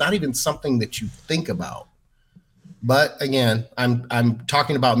accepted. It's not even something that you think about. But again, I'm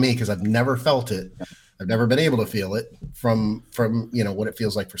talking about me because I've never felt it. I've never been able to feel it from what it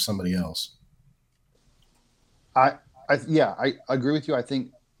feels like for somebody else. I agree with you. I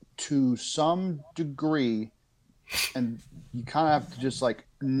think to some degree, and you kind of have to just like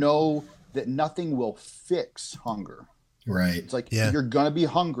know that nothing will fix hunger. Right. It's like you're gonna be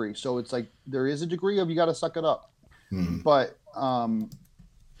hungry, so it's like there is a degree of you got to suck it up. But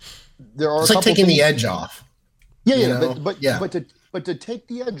there are. It's like taking the edge off. But to take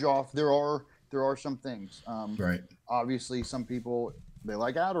the edge off, there are some things. Right. Obviously, some people they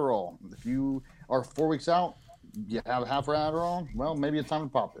like Adderall. If you are 4 weeks out, you have half for Adderall. Well, maybe it's time to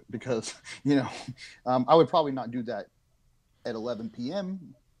pop it because I would probably not do that at 11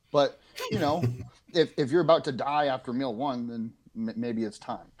 p.m. But if you're about to die after meal one, then maybe it's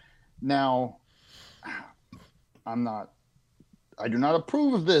time. Now, I do not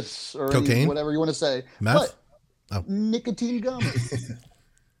approve of this or whatever you want to say. Meth? But nicotine gum.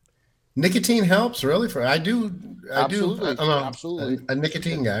 Nicotine helps, really. Absolutely. I'm a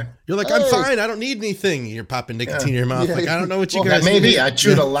nicotine guy. You're like, I'm fine. I don't need anything. You're popping nicotine in your mouth. Like, I don't know what you guys. That may be. I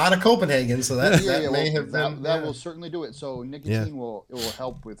chewed a lot of Copenhagen, so that may have been. That will certainly do it. So nicotine will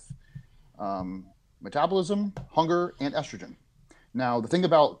help with metabolism, hunger, and estrogen. Now, the thing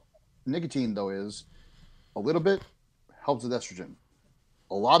about nicotine, though, is a little bit helps with estrogen.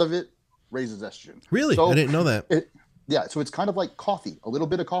 A lot of it raises estrogen. Really? So I didn't know that. So it's kind of like coffee. A little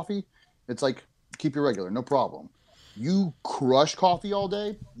bit of coffee, it's like keep you regular, no problem. You crush coffee all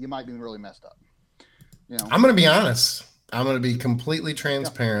day, you might be really messed up. I'm going to be honest. I'm going to be completely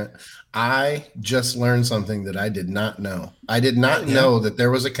transparent. Yeah. I just learned something that I did not know. I did not know that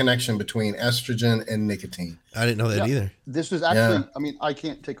there was a connection between estrogen and nicotine. I didn't know that either. This was actually, I mean, I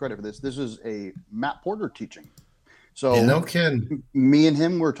can't take credit for this. This is a Matt Porter teaching. So no kidding. Me and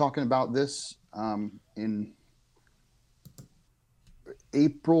him were talking about this in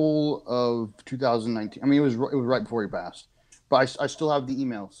April of 2019. I mean, it was right before he passed, but I still have the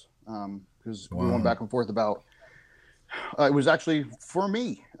emails because we went back and forth about. It was actually for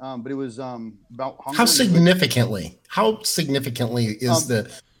me, but it was about hunger. How significantly is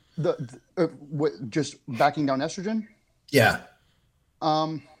just backing down estrogen? Yeah.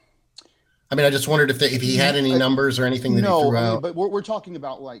 I mean, I just wondered if he had any numbers or anything that he threw out. But we're talking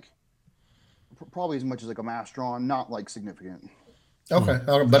about like probably as much as like a Mastron, not like significant. Okay,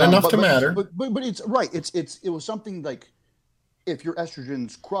 but enough to matter. But it's right. It was something like if your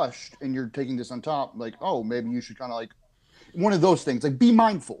estrogen's crushed and you're taking this on top, like maybe you should kind of like one of those things. Like be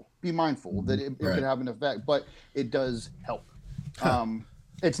mindful that it could have an effect, but it does help. Huh.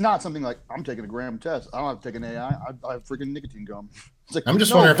 It's not something like I'm taking a gram test. I don't have to take an AI. I have freaking nicotine gum. Like, I'm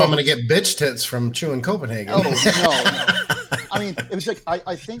just wondering if I'm going to get bitch tits from chewing Copenhagen. Oh, no. I mean, it was like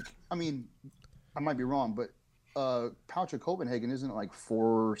I think. I mean, I might be wrong, but a pouch of Copenhagen isn't it like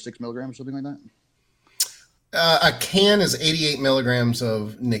 4 or 6 milligrams, something like that? A can is 88 milligrams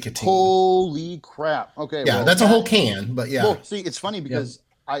of nicotine. Holy crap! Okay, yeah, that's a whole can. But yeah, well, see, it's funny because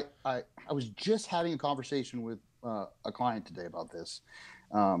I was just having a conversation with a client today about this.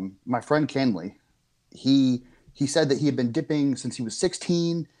 My friend Kenley, he said that he had been dipping since he was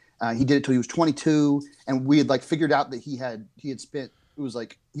 16. He did it till he was 22, and we had like figured out that he had spent. It was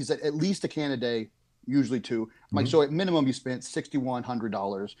like he said at least a can a day, usually 2. I'm like, so at minimum you spent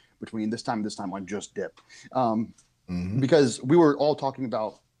 $6,100 between this time and this time on just dip, because we were all talking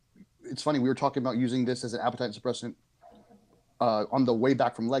about. It's funny, we were talking about using this as an appetite suppressant on the way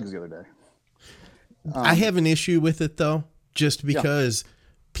back from legs the other day. I have an issue with it though, just because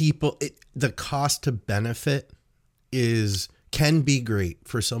the cost to benefit can be great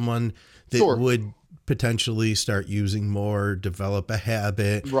for someone that would potentially start using more, develop a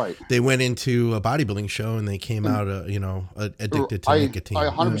habit. Right. They went into a bodybuilding show and they came out, addicted to nicotine. I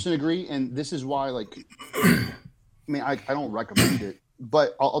 100% agree. And this is why, like, I mean, I don't recommend it,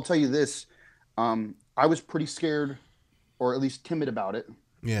 but I'll tell you this. I was pretty scared or at least timid about it.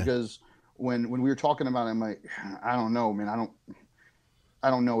 Yeah. Because when we were talking about it, I'm like, I don't know, man. I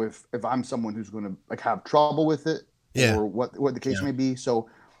don't know if I'm someone who's going to like have trouble with it or what the case may be. So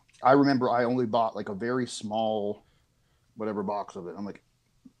I remember I only bought like a very small, whatever box of it. I'm like,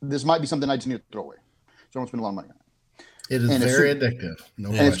 this might be something I just need to throw away. So I don't spend a lot of money on it. It is very addictive. No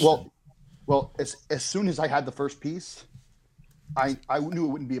question. Well, as soon as I had the first piece, I knew it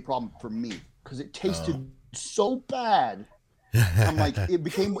wouldn't be a problem for me because it tasted so bad I'm like, it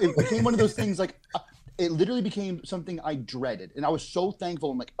became one of those things like. It literally became something I dreaded, and I was so thankful.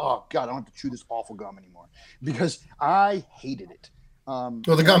 I'm like, oh God, I don't have to chew this awful gum anymore because I hated it. Well,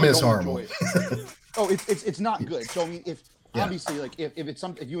 the gum is horrible. It's not good. So I mean, obviously, like if it's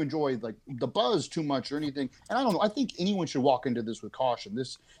something, if you enjoy like the buzz too much or anything, and I don't know, I think anyone should walk into this with caution.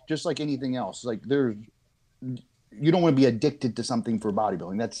 This just like anything else, like you don't want to be addicted to something for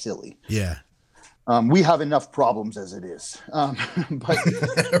bodybuilding. That's silly. Yeah. We have enough problems as it is, but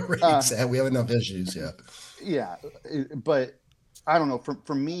we have enough issues. Yeah, but I don't know.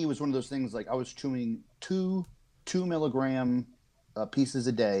 For me, it was one of those things like I was chewing 2 milligram pieces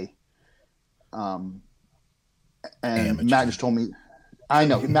a day, and Amateur. Matt just told me. I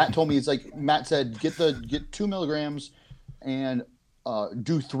know Matt told me it's like Matt said get 2 milligrams and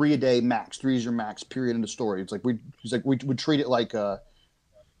do 3 a day max. 3 is your max. Period. In the story, it's like we would treat it like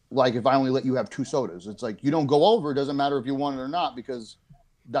if I only let you have 2 sodas. It's like you don't go over. It doesn't matter if you want it or not because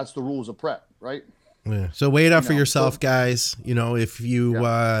that's the rules of prep, right? Yeah. So weigh it out for yourself, guys. You know, if you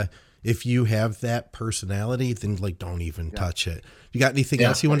have that personality, then like don't even touch it. You got anything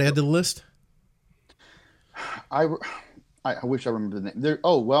else you want to add to the list? I wish I remember the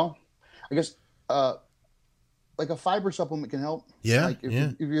name. I guess like a fiber supplement can help. Yeah. Like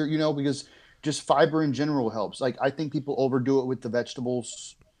if you're because just fiber in general helps. Like I think people overdo it with the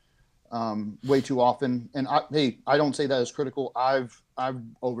vegetables way too often. And I don't say that as critical. I've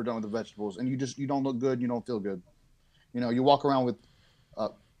overdone with the vegetables, and you don't look good. You don't feel good. You know, you walk around with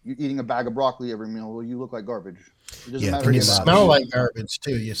you eating a bag of broccoli every meal. Well, you look like garbage. It doesn't matter. And you smell like garbage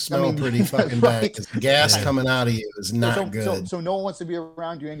too. You smell pretty fucking bad because the gas coming out of you is not good. So no one wants to be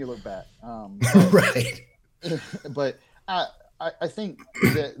around you, and you look bad. Right. But I think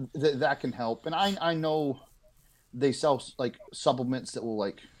that can help, and I know they sell like supplements that will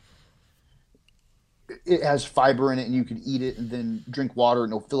like it has fiber in it, and you can eat it and then drink water,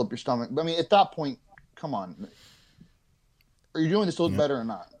 and it'll fill up your stomach. But I mean, at that point, come on, are you doing this to look better or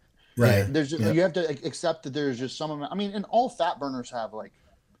not? Right. You have to accept that there's just some amount. I mean, and all fat burners have like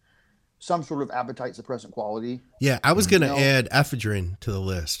some sort of appetite suppressant quality. Yeah, I was going to add ephedrine to the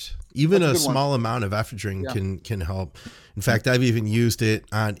list. Even a small amount of ephedrine can help. In fact, I've even used it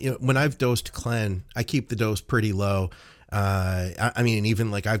on when I've dosed Clen. I keep the dose pretty low. I mean, even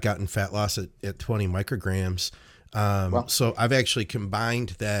like I've gotten fat loss at 20 micrograms. So I've actually combined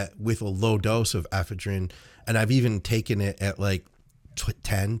that with a low dose of ephedrine, and I've even taken it at like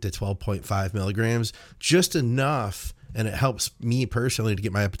 10 to 12.5 milligrams, just enough. And it helps me personally to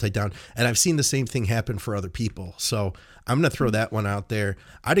get my appetite down. And I've seen the same thing happen for other people. So I'm going to throw that one out there.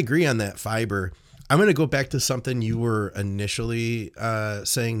 I'd agree on that fiber. I'm going to go back to something you were initially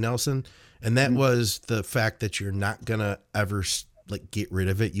saying, Nelson. And that was the fact that you're not going to ever like get rid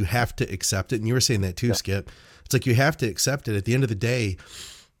of it. You have to accept it. And you were saying that too, Skip. It's like you have to accept it. At the end of the day,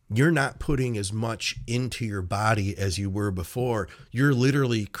 you're not putting as much into your body as you were before. You're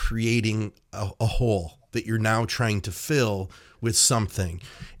literally creating a hole that you're now trying to fill with something.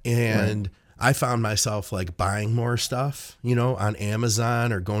 And I found myself like buying more stuff, on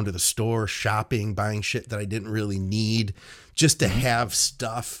Amazon or going to the store, shopping, buying shit that I didn't really need just to have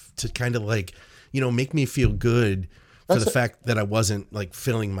stuff to kind of like, make me feel good for the fact that I wasn't like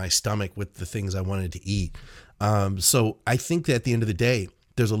filling my stomach with the things I wanted to eat. So I think that at the end of the day,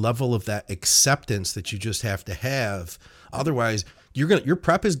 there's a level of that acceptance that you just have to have. Otherwise, your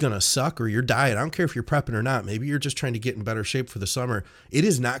prep is going to suck, or your diet. I don't care if you're prepping or not. Maybe you're just trying to get in better shape for the summer. It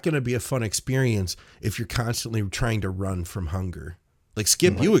is not going to be a fun experience if you're constantly trying to run from hunger. Like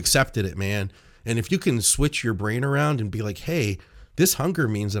Skip, you accepted it, man. And if you can switch your brain around and be like, hey, this hunger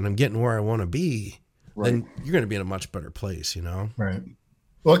means that I'm getting where I want to be, then you're going to be in a much better place, Right.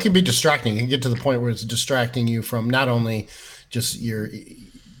 Well, it can be distracting. It can get to the point where it's distracting you from not only just your,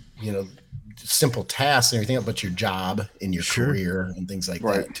 simple tasks and everything else, but your job and your career and things like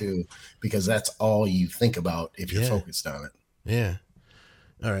that too, because that's all you think about if you're focused on it. Yeah.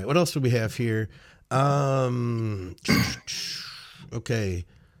 All right. What else do we have here? Okay.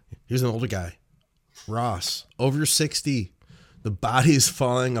 Here's an older guy, Ross, over 60. The body's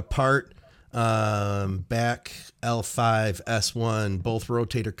falling apart. Back L5, S1, both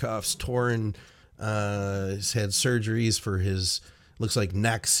rotator cuffs torn. He's had surgeries for his, looks like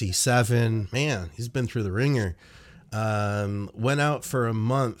neck, C7. Man, he's been through the ringer. Went out for a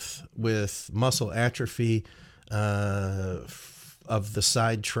month with muscle atrophy of the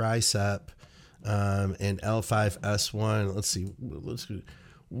side tricep and L5, S1. Let's see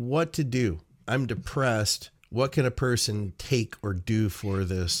what to do. I'm depressed. What can a person take or do for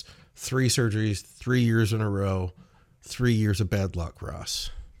this? 3 surgeries, 3 years in a row, 3 years of bad luck,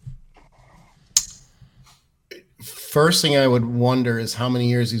 Ross. first thing I would wonder is how many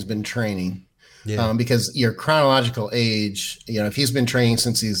years he's been training. Yeah. Because your chronological age, if he's been training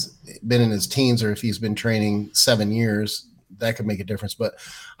since he's been in his teens, or if he's been training 7 years, that could make a difference. But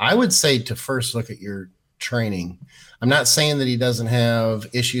I would say to first look at your training. I'm not saying that he doesn't have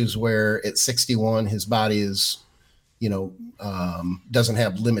issues where at 61 his body is, doesn't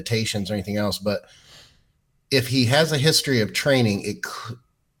have limitations or anything else. But if he has a history of training,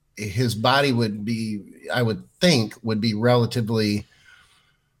 his body would be, I would think, would be relatively,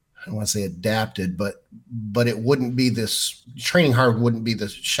 I don't want to say adapted, but it wouldn't be this training hard wouldn't be the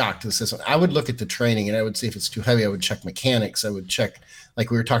shock to the system. I would look at the training and I would see if it's too heavy. I would check mechanics. I would check,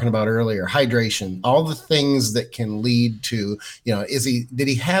 like we were talking about earlier, hydration, all the things that can lead to, did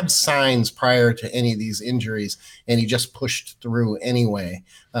he have signs prior to any of these injuries and he just pushed through anyway,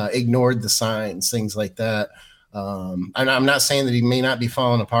 ignored the signs, things like that. And I'm not saying that he may not be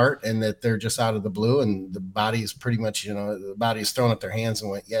falling apart and that they're just out of the blue and the body is pretty much, the body's thrown up their hands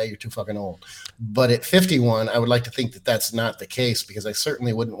and went, yeah, you're too fucking old. But at 51, I would like to think that that's not the case, because I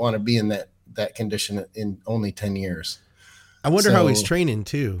certainly wouldn't want to be in that condition in only 10 years. I wonder how he's training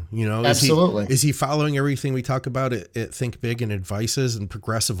too. Absolutely. Is he following everything we talk about at Think Big and advices and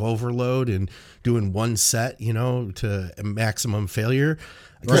progressive overload and doing one set, to maximum failure?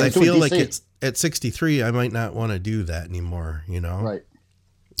 Because I feel like it's at 63, I might not want to do that anymore, Right.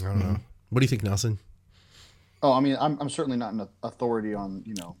 I don't know. What do you think, Nelson? Oh, I mean, I'm certainly not an authority on,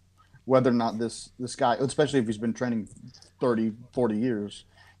 whether or not this guy, especially if he's been training 30, 40 years,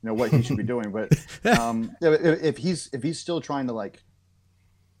 what he should be doing. But if he's still trying to like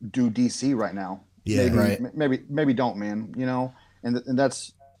do DC right now, maybe don't, man, and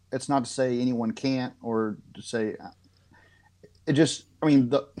that's, it's not to say anyone can't, or to say it just,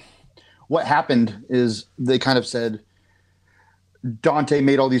 what happened is they kind of said Dante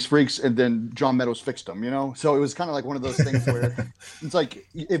made all these freaks and then John Meadows fixed them, So it was kind of like one of those things where it's like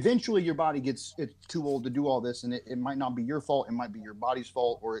eventually your body it's too old to do all this, and it might not be your fault. It might be your body's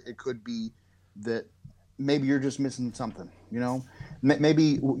fault, or it could be that maybe you're just missing something,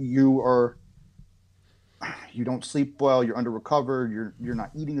 Maybe you don't sleep well, you're under recovered, you're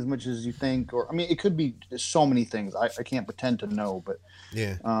not eating as much as you think, or it could be so many things. I can't pretend to know, but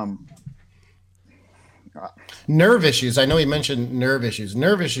yeah. Nerve issues. I know he mentioned nerve issues.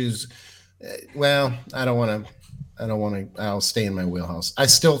 Well, I don't want to, I'll stay in my wheelhouse. I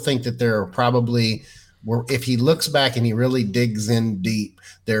still think that there are probably, if he looks back and he really digs in deep,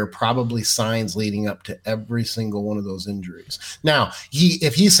 there are probably signs leading up to every single one of those injuries. Now,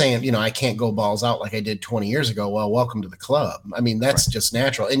 if he's saying, I can't go balls out like I did 20 years ago, well, welcome to the club. That's just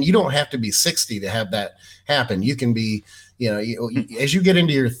natural. And you don't have to be 60 to have that happen. You can be, as you get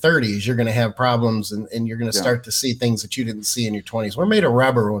into your 30s, you're going to have problems and you're going to start to see things that you didn't see in your 20s. We're made of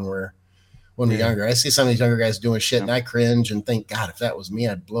rubber when we're younger. I see some of these younger guys doing shit and I cringe and think, God, if that was me,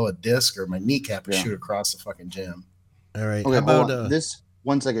 I'd blow a disc or my kneecap would shoot across the fucking gym. All right. Okay, how about this?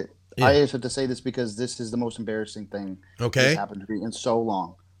 1 second. Yeah. I just have to say this because this is the most embarrassing thing that's happened to me in so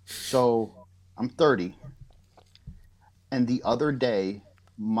long. So I'm 30. And the other day,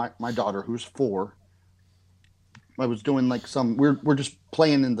 my daughter, who's 4, I was doing like we're just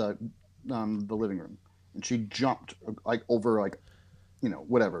playing in the living room, and she jumped like over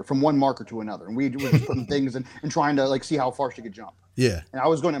whatever, from one marker to another, and we were just putting things and trying to like see how far she could jump. Yeah. And I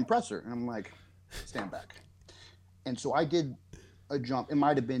was going to impress her, and I'm like, stand back. And so I did a jump. It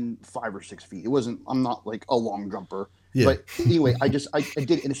might have been 5 or 6 feet. It wasn't. I'm not like a long jumper. Yeah. But anyway, I did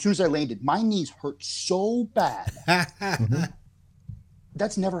it, and as soon as I landed, my knees hurt so bad.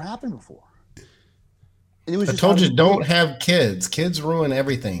 That's never happened before. And it was I told you, don't have kids. Kids ruin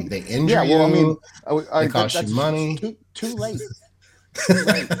everything. They injure you. They cost you money. Too late.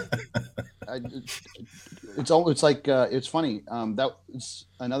 It's funny. That's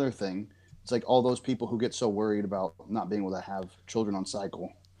another thing. It's like all those people who get so worried about not being able to have children on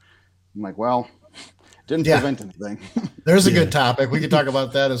cycle. I'm like, well, didn't prevent anything. There's a good topic. We could talk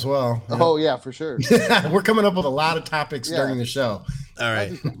about that as well. Oh yeah, for sure. We're coming up with a lot of topics during the show. All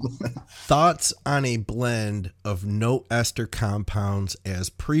right. Thoughts on a blend of no ester compounds as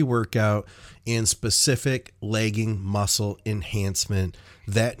pre-workout and specific legging muscle enhancement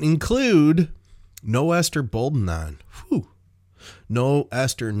that include no ester boldenone, no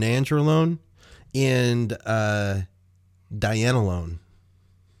ester nandrolone, and dianolone.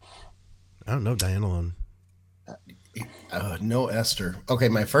 I don't know dianolone. No ester. Okay,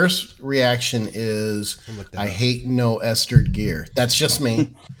 my first reaction is I hate no estered gear. That's just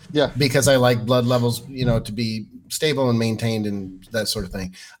me. Yeah. Because I like blood levels, to be stable and maintained and that sort of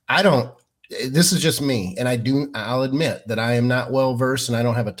thing. This is just me. And I'll admit that I am not well versed and I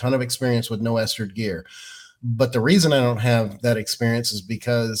don't have a ton of experience with no estered gear. But the reason I don't have that experience is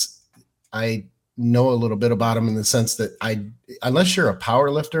because I know a little bit about them in the sense that unless you're a power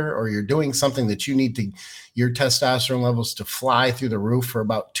lifter or you're doing something that you need your testosterone levels to fly through the roof for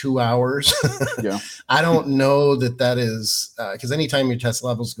about 2 hours. Yeah. I don't know that is because anytime your test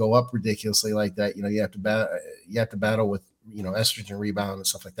levels go up ridiculously like that, you have to battle with, estrogen rebound and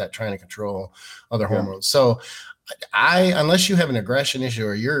stuff like that, trying to control other hormones. So unless you have an aggression issue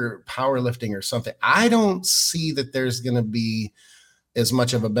or you're powerlifting or something, I don't see that there's going to be as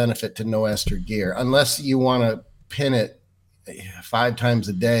much of a benefit to no ester gear, unless you want to pin it 5 times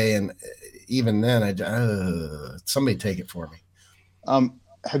a day. And even then, somebody take it for me.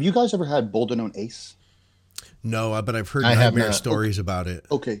 Have you guys ever had Boldenone Ace? No, but I've heard nightmare stories about it.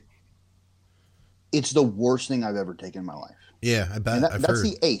 Okay. It's the worst thing I've ever taken in my life. Yeah, I bet. That's heard.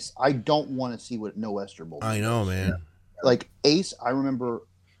 The Ace. I don't want to see what no ester Boldenone. I know, man. Yeah. Like Ace, I remember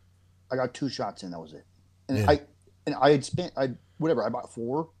I got 2 shots in, that was it. And I bought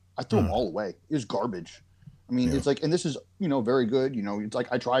 4. I threw them all away. It was garbage. I mean, it's like, and this is, very good. It's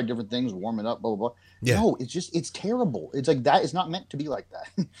like I tried different things, warm it up, blah, blah, blah. Yeah. No, it's terrible. It's like that is not meant to be like that,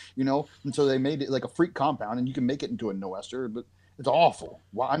 And so they made it like a freak compound, and you can make it into a no ester, but it's awful.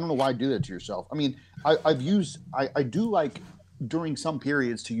 Why? I don't know why I do that to yourself. I mean, I do like during some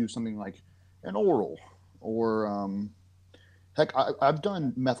periods to use something like an oral or heck, I've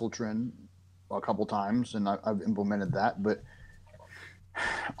done Methyltrin a couple times, and I've implemented that, but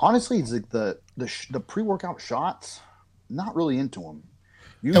honestly, it's like the pre-workout shots, not really into them.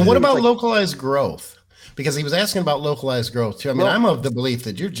 And what about localized growth? Because he was asking about localized growth too. I mean, I'm of the belief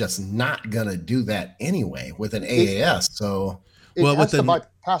that you're just not gonna do that anyway with an AAS. So it has to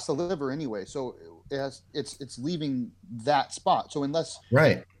bypass the liver anyway. So it's leaving that spot. So unless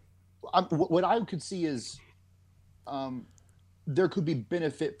what I could see is there could be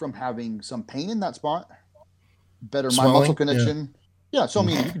benefit from having some pain in that spot, better mind muscle connection. Yeah, so I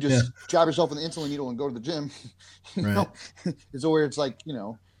mean, you could just jab yourself in the insulin needle and go to the gym. It's where it's like,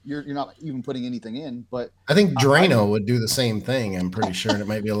 you're not even putting anything in. But I think Drano would do the same thing. I'm pretty sure, and it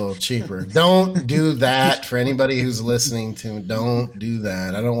might be a little cheaper. Don't do that for anybody who's listening to. Don't do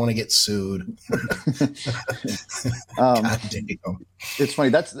that. I don't want to get sued. God damn. It's funny.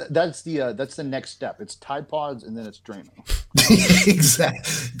 That's the next step. It's Tide Pods, and then it's Drano.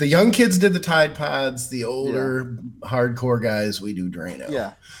 Exactly. The young kids did the Tide Pods. The older hardcore guys, we do Drano.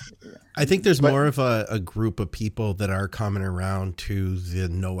 Yeah. I think there's more of a group of people that are coming around to the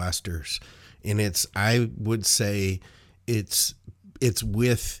no esters, and I would say it's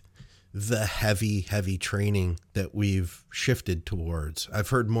with the heavy training that we've shifted towards. I've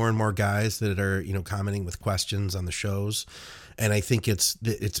heard more and more guys that are, commenting with questions on the shows. And I think it's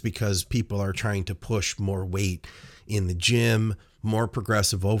because people are trying to push more weight in the gym, more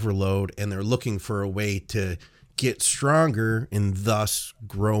progressive overload, and they're looking for a way to get stronger and thus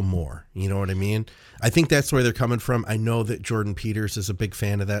grow more. You know what I mean? I think that's where they're coming from. I know that Jordan Peters is a big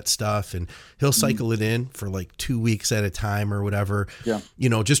fan of that stuff, and he'll cycle it in for like 2 weeks at a time or whatever. Yeah.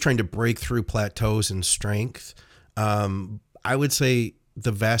 Just trying to break through plateaus in strength. I would say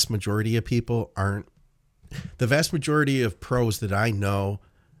the vast majority of people aren't. The vast majority of pros that I know,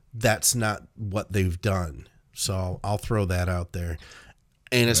 that's not what they've done. So I'll throw that out there.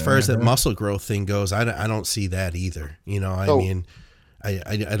 And as far as that muscle growth thing goes, I don't see that either. I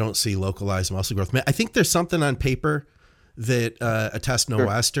don't see localized muscle growth. I think there's something on paper that a test no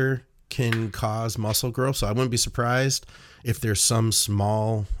ester can cause muscle growth. So I wouldn't be surprised if there's some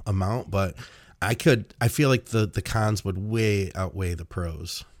small amount, but I feel like the cons would way outweigh the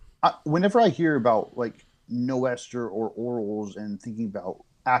pros. Whenever I hear about like no ester or orals and thinking about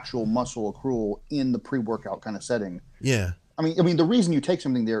actual muscle accrual in the pre-workout kind of setting. Yeah. I mean, the reason you take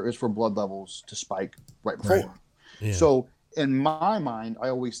something there is for blood levels to spike right before. Right. Yeah. So in my mind, I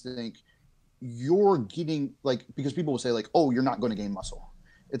always think you're getting because people will say like, oh, you're not going to gain muscle.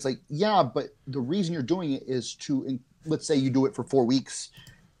 It's like, yeah, but the reason you're doing it is let's say you do it for 4 weeks.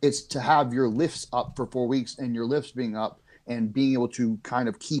 It's to have your lifts up for 4 weeks, and your lifts being up and being able to kind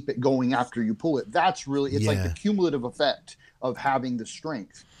of keep it going after you pull it. That's really, it's like the cumulative effect of having the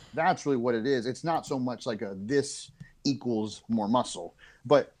strength. That's really what it is. It's not so much like this equals more muscle,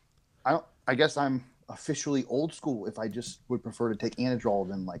 but I guess I'm officially old school if I just would prefer to take Anadrol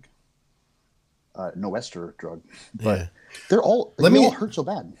than like no ester drug, but they all hurt so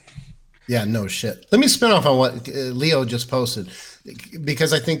bad. Yeah, no shit. Let me spin off on what Leo just posted,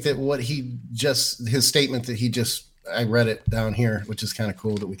 because I think that his statement that I read it down here, which is kind of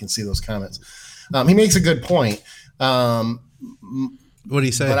cool that we can see those comments. He makes a good point. What did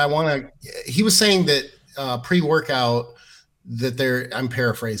he say? But he was saying that pre-workout I'm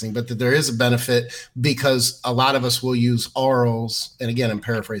paraphrasing, but that there is a benefit because a lot of us will use orals. And again, I'm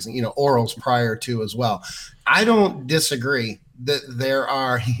paraphrasing, orals prior to as well. I don't disagree that there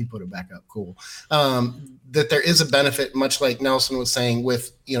are, he put it back up. Cool. That there is a benefit, much like Nelson was saying,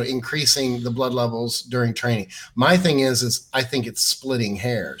 with, increasing the blood levels during training. My thing is I think it's splitting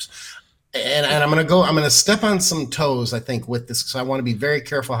hairs. And I'm going to step on some toes, I think, with this. So I want to be very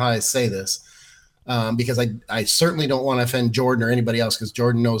careful how I say this. Because I certainly don't want to offend Jordan or anybody else, because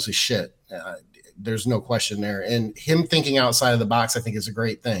Jordan knows his shit. There's no question there. And him thinking outside of the box, I think, is a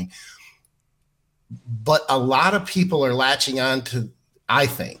great thing. But a lot of people are latching on to, I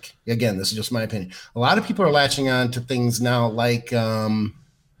think, again, this is just my opinion, a lot of people are latching on to things now like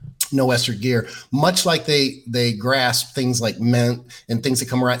no ester gear, much like they grasp things like mint and things that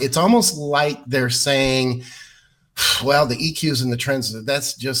come around. It's almost like they're saying, well, the EQs and the trends,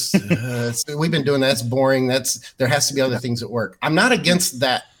 that's just, we've been doing that's boring. There has to be other things that work. I'm not against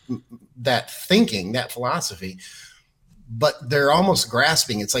that thinking, that philosophy, but they're almost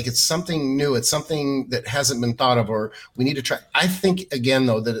grasping. It's like, it's something new. It's something that hasn't been thought of, or we need to try. I think, again,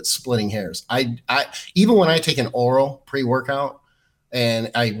 though, that it's splitting hairs. I even when I take an oral pre-workout and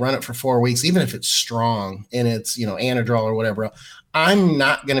I run it for 4 weeks, even if it's strong and it's, Anadrol or whatever, I'm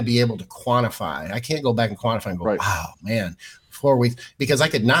not going to be able to quantify. I can't go back and quantify and go, right, wow, man, 4 weeks, because I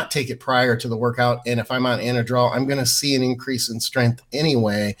could not take it prior to the workout. And if I'm on Anadrol, I'm going to see an increase in strength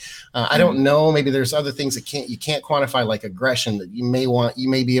anyway. I don't know. Maybe there's other things that you can't quantify, like aggression, that you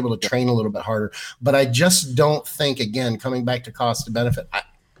may be able to train a little bit harder. But I just don't think, again, coming back to cost to benefit,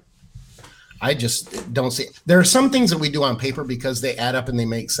 I just don't see it. There are some things that we do on paper because they add up and they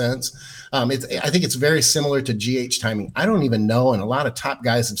make sense. I think it's very similar to GH timing. I don't even know, and a lot of top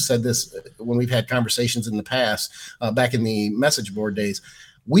guys have said this when we've had conversations in the past, back in the message board days.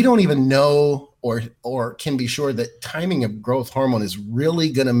 We don't even know or can be sure that timing of growth hormone is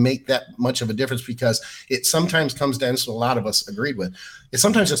really going to make that much of a difference, because it sometimes comes down to, a lot of us agreed with, it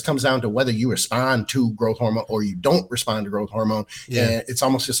sometimes just comes down to whether you respond to growth hormone or you don't respond to growth hormone. Yeah. And it's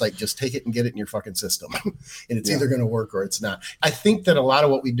almost just like, just take it and get it in your fucking system. And it's either going to work or it's not. I think that a lot of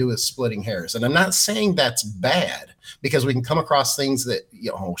what we do is splitting hairs. And I'm not saying that's bad, because we can come across things that,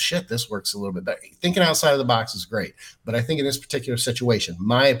 oh shit, this works a little bit better. Thinking outside of the box is great. But I think in this particular situation,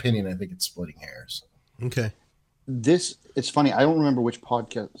 my opinion, I think it's splitting hairs. Okay. It's funny. I don't remember which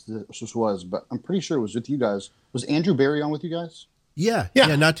podcast this was, but I'm pretty sure it was with you guys. Was Andrew Barry on with you guys? Yeah.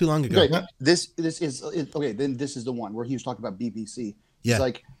 Not too long ago. Okay. This is okay. Then this is the one where he was talking about BPC. Yeah. It's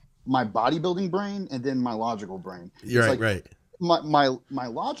like my bodybuilding brain and then my logical brain. You're right. Like, right. My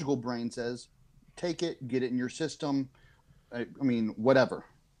logical brain says, take it, get it in your system. I mean, whatever.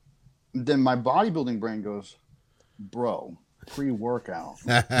 Then my bodybuilding brain goes, bro, pre-workout.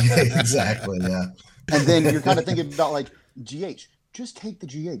 Exactly. Yeah. And then you're kind of thinking about like GH. Just take the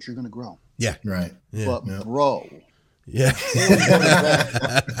GH. You're going to grow. Yeah. Right. Yeah. But bro. Yeah.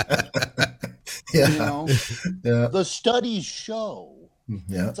 The studies show.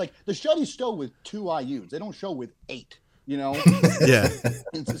 Yeah. It's like the studies show with 2 IUs. They don't show with 8. Yeah.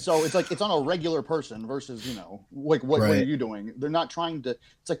 So it's like, it's on a regular person versus, like what are you doing? They're not trying to.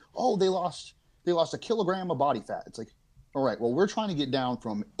 It's like, oh, they lost a kilogram of body fat. It's like, all right, well, we're trying to get down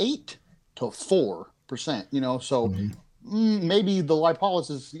from 8 to 4%. So maybe the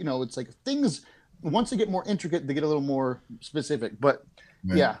lipolysis. It's like things, once they get more intricate, they get a little more specific. But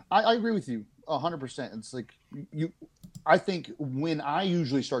yeah, I agree with you 100%. It's like I think when I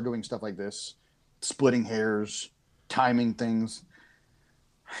usually start doing stuff like this, splitting hairs, timing things,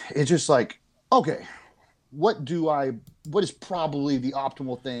 it's just like, okay, what is probably the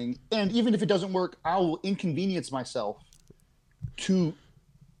optimal thing? And even if it doesn't work, I will inconvenience myself to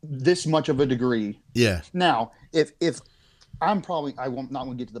this much of a degree. Yeah. Now, if I'm not going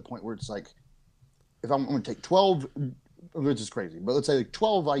to get to the point where it's like, if I'm going to take 12, which is crazy, but let's say like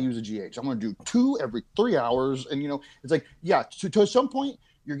 12, I use a GH. I'm going to do 2 every 3 hours. And, it's like, yeah, to some point,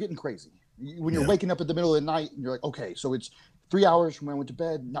 you're getting crazy. When you're waking up at the middle of the night, and you're like, okay, so it's 3 hours from when I went to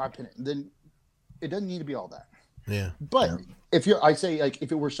bed, now I pin it. And then it doesn't need to be all that. Yeah. But if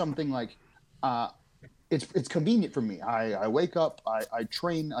it were something like, it's convenient for me. I wake up, I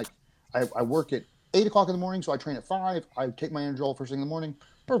train, like I work at 8 o'clock in the morning, so I train at 5. I take my Anadrol first thing in the morning.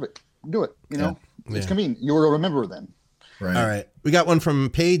 Perfect. Do it. It's convenient. You'll remember then. Right. All right. We got one from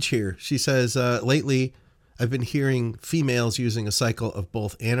Paige here. She says, lately I've been hearing females using a cycle of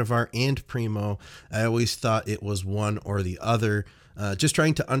both Anavar and Primo. I always thought it was one or the other. Just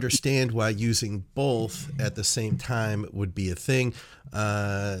trying to understand why using both at the same time would be a thing.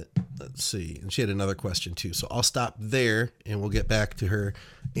 Let's see. And she had another question too. So I'll stop there and we'll get back to her.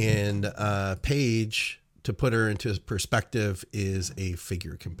 And Paige to put her into perspective, is a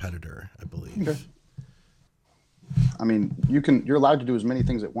figure competitor, I believe. Okay. I mean, you're allowed to do as many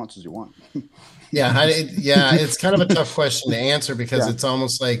things at once as you want. Yeah, it's kind of a tough question to answer because it's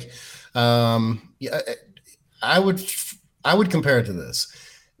almost like, I would compare it to this.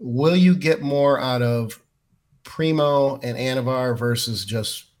 Will you get more out of Primo and Anavar versus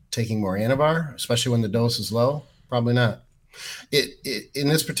just taking more Anavar, especially when the dose is low? Probably not. In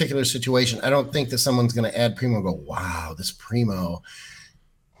this particular situation, I don't think that someone's going to add Primo and go, wow, this Primo,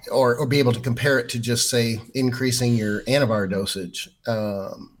 or be able to compare it to just say increasing your Anavar dosage.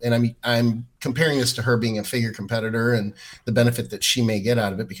 And I'm comparing this to her being a figure competitor and the benefit that she may get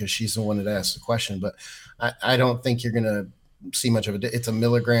out of it because she's the one that asked the question. But I don't think you're going to see much of it. It's a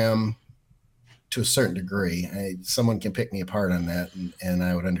milligram to a certain degree. Someone can pick me apart on that and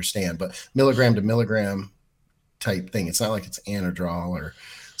I would understand, but milligram to milligram type thing. It's not like it's Anadrol or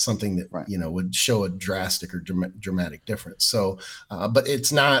something that, would show a drastic or dramatic difference. So, but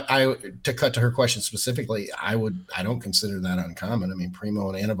it's not, to cut to her question specifically, I don't consider that uncommon. I mean,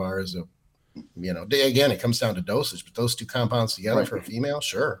 Primo and Anavar is again, it comes down to dosage, but those two compounds together for a female,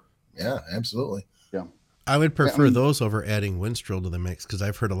 sure. Yeah, absolutely. Yeah. I would prefer those over adding Winstrol to the mix because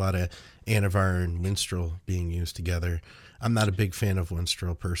I've heard a lot of Anavar and Winstrol being used together. I'm not a big fan of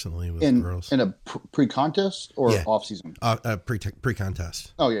Winstrol personally with girls. In a pre-contest or off season?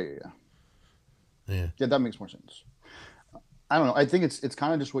 Pre-contest. Oh yeah. Yeah, that makes more sense. I don't know. I think it's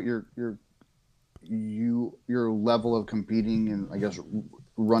kind of just what your level of competing and I guess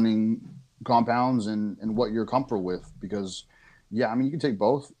running compounds and what you're comfortable with. Because you can take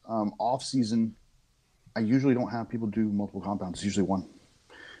both. Off season, I usually don't have people do multiple compounds. It's usually one.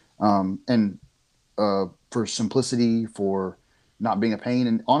 For simplicity, for not being a pain,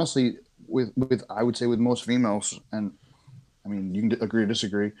 and honestly, with I would say with most females, and I mean you can agree or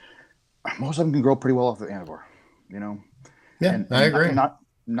disagree, most of them can grow pretty well off of Anavar, Yeah, and I agree.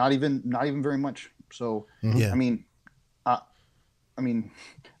 Not even very much. So yeah. I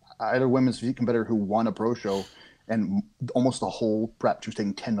had a women's physique competitor who won a pro show, and almost the whole prep she was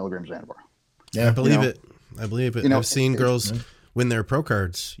taking 10 milligrams of Anavar. Yeah, I believe it. I've seen girls win their pro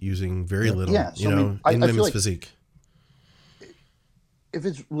cards using very little, in women's like physique. If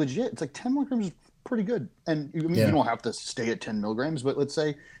it's legit, it's like 10 milligrams is pretty good. And you don't have to stay at 10 milligrams, but let's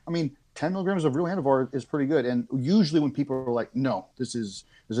say, 10 milligrams of real Anavar is pretty good. And usually when people are like, no, this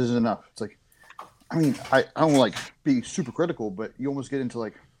isn't enough. It's like, I don't like be super critical, but you almost get into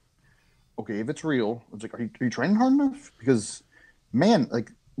like, okay, if it's real, it's like, are you training hard enough? Because man, like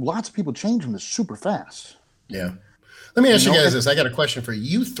lots of people change from this super fast. Yeah. Let me ask you guys this. I got a question for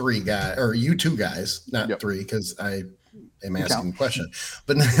you three guys, or you two guys, not three, because I am asking the question.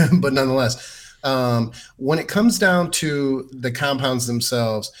 But nonetheless, when it comes down to the compounds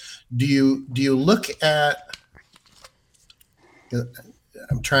themselves, do you look at?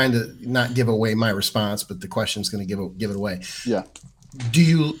 I'm trying to not give away my response, but the question is going to give it away. Yeah.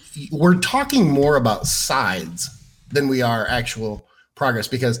 We're talking more about sides than we are actual progress,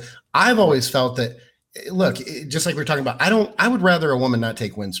 because I've always felt that. Look, just like we were talking about, I would rather a woman not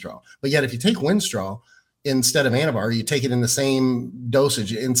take Winstrol, but yet if you take Winstrol instead of Anavar, you take it in the same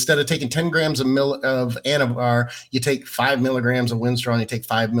dosage. Instead of taking 10 grams of Anavar, you take 5 milligrams of Winstrol and you take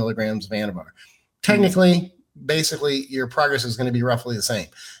 5 milligrams of Anavar. Technically, basically, your progress is going to be roughly the same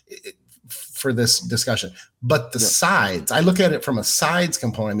for this discussion. But the sides, I look at it from a sides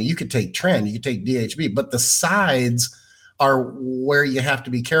component. You could take Tren, you could take DHB, but the sides are where you have to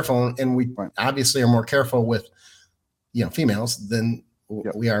be careful. And we obviously are more careful with, females than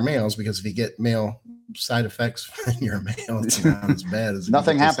we are males, because if you get male side effects when you're a male, it's not as bad as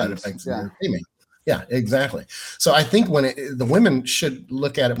nothing happens. Side effects when you're a female. Yeah, exactly. So I think when the women should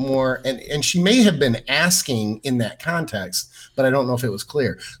look at it more, and she may have been asking in that context, but I don't know if it was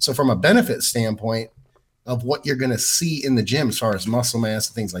clear. So from a benefit standpoint of what you're going to see in the gym, as far as muscle mass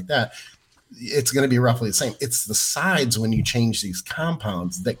and things like that, it's going to be roughly the same. It's the sides when you change these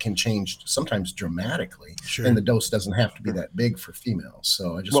compounds that can change sometimes dramatically. Sure. And the dose doesn't have to be that big for females.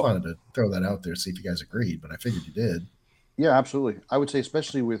 So I just wanted to throw that out there, see if you guys agreed, but I figured you did. Yeah, absolutely. I would say,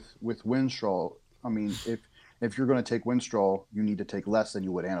 especially with Winstrol, if you're going to take Winstrol, you need to take less than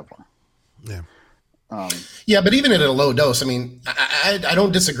you would Anavar. Yeah. But even at a low dose, I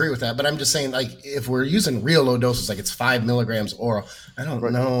don't disagree with that, but I'm just saying, like, if we're using real low doses, like it's 5 milligrams oral, I don't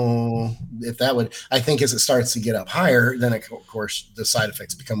know if that would, I think as it starts to get up higher, then of course the side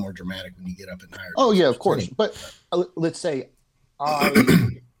effects become more dramatic when you get up in higher. Oh yeah, of course. But let's say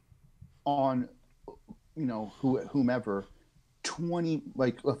on, whomever, 20,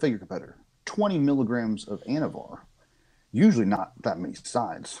 like a figure competitor, 20 milligrams of Anavar usually not that many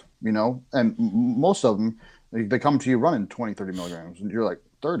sides, you know, and most of them, they come to you running 20, 30 milligrams, and you're like,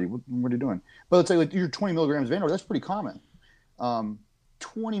 30, what are you doing? But let's say like you're 20 milligrams of Vanor, that's pretty common.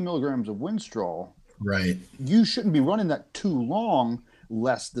 20 milligrams of Winstrol, Right. you shouldn't be running that too long,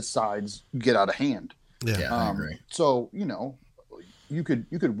 lest the sides get out of hand. Yeah, I agree. So, you know, you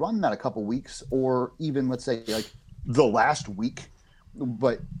could run that a couple weeks, or even let's say like the last week.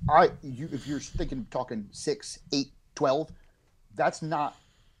 But if you're talking 6, 8, 12, that's not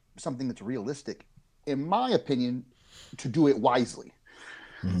something that's realistic, in my opinion, to do it wisely.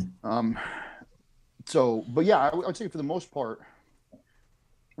 Mm-hmm. So, but yeah, I would say for the most part,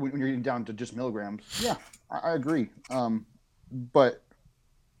 when you're getting down to just milligrams, yeah, I agree. But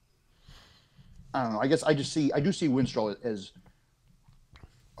I don't know. I guess I do see Winstrol as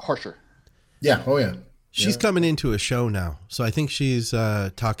harsher. Yeah. Oh yeah. She's coming into a show now, so I think she's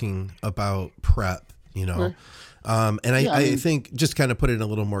talking about prep, you know. Okay. And I think, just kind of put it in a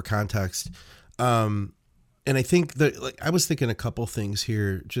little more context, and I think that, like, I was thinking a couple things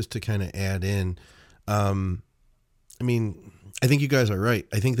here just to kind of add in. I mean, I think you guys are right.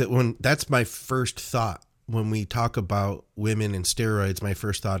 I think that that's my first thought when we talk about women and steroids, my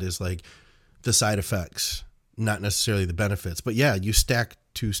first thought is like the side effects, not necessarily the benefits. But yeah, you stack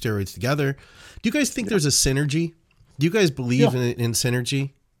two steroids together. Do you guys think there's a synergy? Do you guys believe in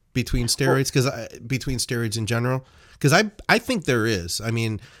synergy between steroids? Between steroids in general? Because I think there is. I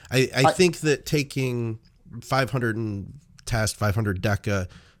mean, I think that taking 500 Deca,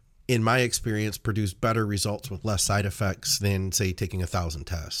 in my experience, produced better results with less side effects than, say, taking 1,000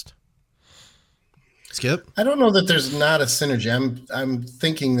 test. Skip? I don't know that there's not a synergy. I'm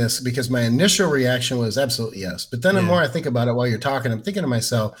thinking this because my initial reaction was absolutely yes. But then the more I think about it while you're talking, I'm thinking to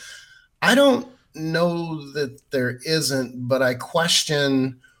myself, I don't know that there isn't, but I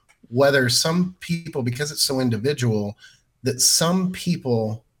question whether some people, because it's so individual, that some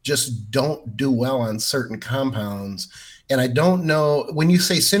people just don't do well on certain compounds. And I don't know, when you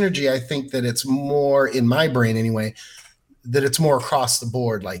say synergy, I think that it's more, in my brain anyway, that it's more across the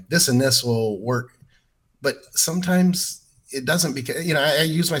board, like this and this will work. But sometimes it doesn't, because, you know, I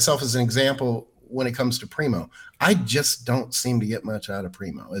use myself as an example when it comes to Primo. I just don't seem to get much out of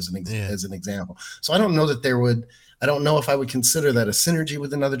Primo as an example. So I don't know that I don't know if I would consider that a synergy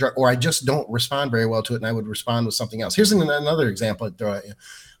with another drug, or I just don't respond very well to it and I would respond with something else. Here's another example I'd throw at you.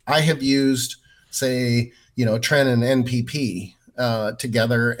 I have used, say, you know, Tren and NPP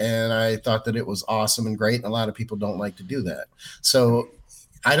together, and I thought that it was awesome and great. And a lot of people don't like to do that. So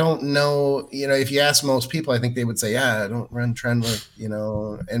I don't know, you know, if you ask most people, I think they would say, yeah, I don't run Tren with, you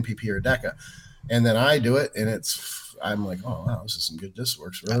know, NPP or Deca. And then I do it, and I'm like, oh, wow, this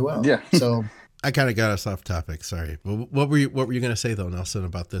works really well. Yeah. So I kind of got us off topic. Sorry. What were you going to say though, Nelson,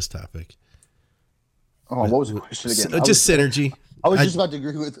 about this topic? Oh, what was the question again? Just synergy. I was just about to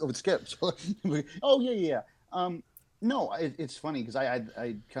agree with Skip. So, oh yeah. No, it's funny because I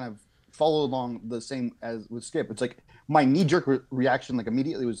kind of follow along the same as with Skip. It's like my knee-jerk reaction, like,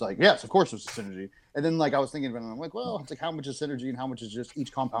 immediately was like, yes, of course there's a synergy. And then, like, I was thinking about it, and I'm like, well, it's like, how much is synergy and how much is just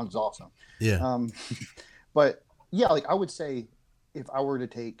each compound is awesome. Yeah. But yeah, like, I would say if I were to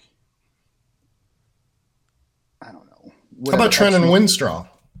take, I don't know. How about Tren and Winstrol?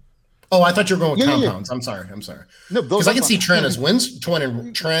 Oh, I thought you were going with compounds. Yeah. I'm sorry. No, because I can see Tren as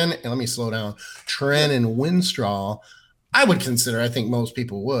Tren, and let me slow down. Tren and Winstrol, I would consider, I think most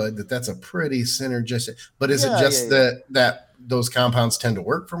people would, that's a pretty synergistic. But is it just that those compounds tend to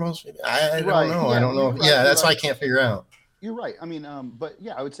work for most people? I don't know. I don't know. That's why I can't figure out. You're right. I mean, but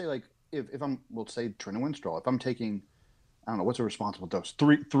yeah, I would say, like, if I'm, we'll say Tren and Winstrol, if I'm taking, I don't know, what's a responsible dose?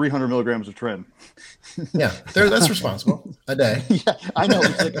 300 milligrams of Tren. Yeah, that's responsible a day. Yeah, I know.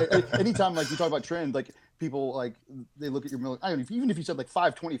 It's like anytime, like, you talk about Tren, like, people, like, they look at your I don't know, even if you said like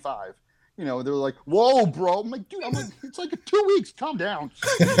 525, you know, they're like, whoa, bro. I'm like, dude, it's like 2 weeks. Calm down.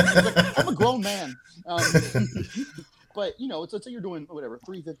 Like, I'm a grown man. But, you know, let's say you're doing whatever,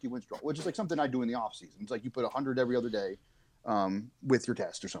 350 Winstrol, which is like something I do in the off season. It's like you put 100 every other day with your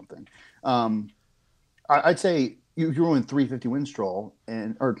test or something. I'd say you're doing 350 Winstrol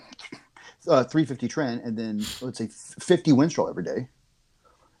or 350 Tren, and then let's say 50 Winstrol every day.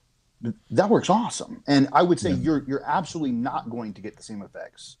 That works awesome. And I would say you're absolutely not going to get the same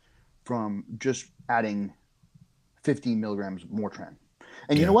effects from just adding 15 milligrams more Tren.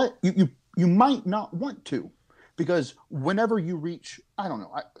 And you know what? You might not want to, because whenever you reach, I don't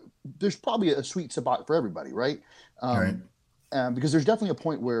know, there's probably a sweet spot for everybody, right? Right. Because there's definitely a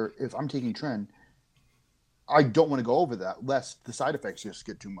point where if I'm taking Tren, I don't want to go over that, lest the side effects just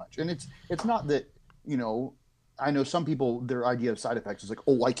get too much. And it's not that, you know, I know some people, their idea of side effects is like,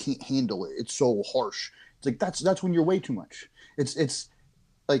 oh, I can't handle it. It's so harsh. It's like that's when you're way too much. It's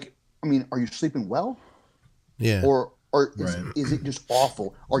like, I mean, are you sleeping well? Yeah. Or Right. is it just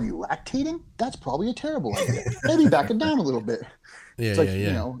awful? Are you lactating? That's probably a terrible idea. Maybe back it down a little bit. Yeah, It's like, yeah.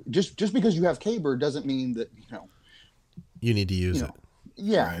 you know, just because you have Caber doesn't mean that, you know, You need to use it.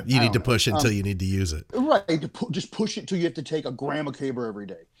 yeah. Right. You I need to don't know. push until you need to use it. Right. Just push it till you have to take a gram of Caber every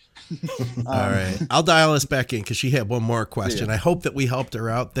day. All right. I'll dial us back in because she had one more question. Yeah. I hope that we helped her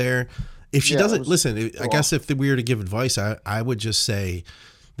out there. If she Yeah, doesn't it was listen, I cool. guess if we were to give advice, I would just say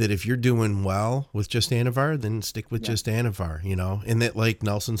that if you're doing well with just Anavar, then stick with just Anavar, you know, and that, like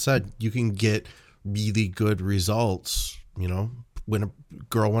Nelson said, you can get really good results, you know, when a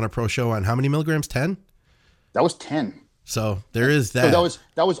girl won a pro show on how many milligrams? 10? That was 10. So there is that. So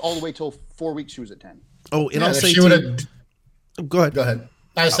that was all the way till 4 weeks she was at 10. Oh, and Yeah, I'll if say she would have, go ahead. go ahead.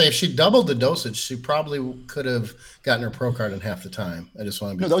 I say if she doubled the dosage, she probably could have gotten her pro card in half the time. I just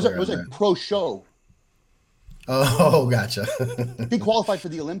want to be No, clear it was on a that. pro show. Oh, gotcha. He qualified for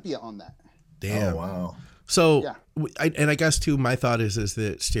the Olympia on that. Damn. Oh, wow. So, Yeah. I guess too, my thought is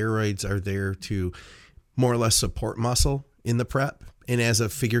that steroids are there to more or less support muscle in the prep. And as a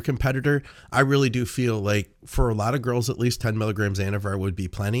figure competitor, I really do feel like for a lot of girls, at least 10 milligrams Anavar would be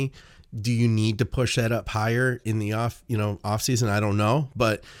plenty. Do you need to push that up higher in the off season? I don't know,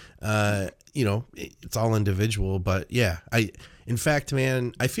 but you know, it's all individual. But yeah, in fact,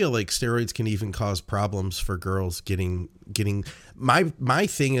 man, I feel like steroids can even cause problems for girls getting. My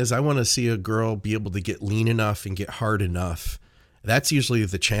thing is, I want to see a girl be able to get lean enough and get hard enough. That's usually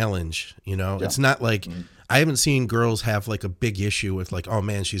the challenge, you know. Yeah. It's not like I haven't seen girls have like a big issue with like, oh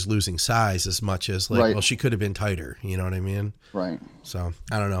man, she's losing size as much as like, Right. well, she could have been tighter. You know what I mean? Right. So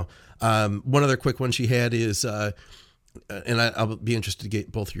I don't know. One other quick one she had is, and I'll be interested to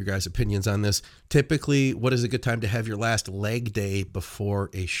get both of your guys' opinions on this. Typically, what is a good time to have your last leg day before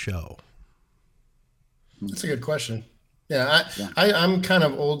a show? That's a good question. Yeah, I'm kind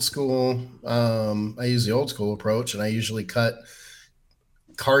of old school. I use the old school approach, and I usually cut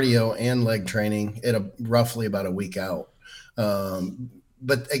cardio and leg training at roughly about a week out.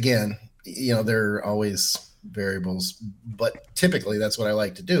 But again, you know, there are always variables, but typically that's what I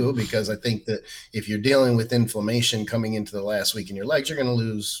like to do, because I think that if you're dealing with inflammation coming into the last week in your legs, you're going to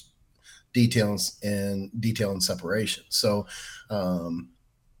lose detail and separation. So,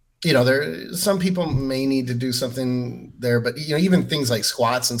 you know, some people may need to do something there, but you know, even things like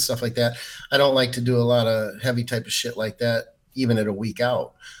squats and stuff like that, I don't like to do a lot of heavy type of shit like that, even at a week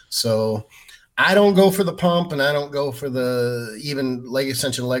out. So I don't go for the pump, and I don't go for the even leg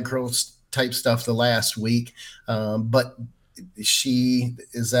extension, leg curls type stuff the last week. But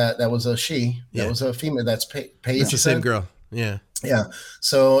that was a female. That's Paige. It's the same girl. Yeah. Yeah.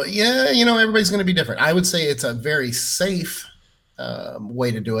 So yeah, you know, everybody's going to be different. I would say it's a very safe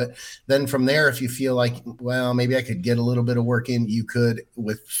way to do it. Then from there, if you feel like, well, maybe I could get a little bit of work in, you could,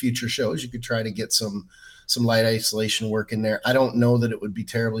 with future shows, you could try to get some light isolation work in there. I don't know that it would be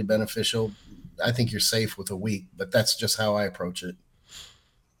terribly beneficial. I think you're safe with a week, but that's just how I approach it.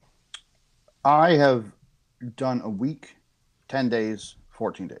 I have done a week, 10 days,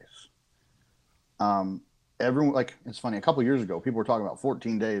 14 days. Everyone, like, it's funny, a couple of years ago, people were talking about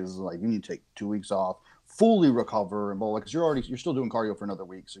 14 days, like you need to take 2 weeks off, fully recover, and blah, because you're still doing cardio for another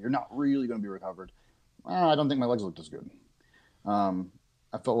week, so you're not really going to be recovered. I don't think my legs looked as good.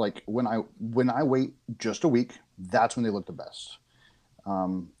 I felt like when I wait just a week, that's when they look the best.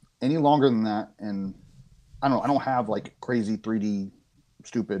 Any longer than that, and I don't have like crazy 3D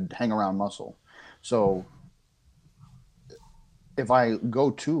stupid hang around muscle. So if I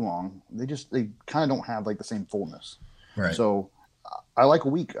go too long, they kind of don't have like the same fullness. Right. So I like a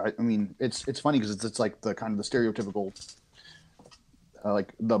week. I mean, it's funny because it's like the kind of the stereotypical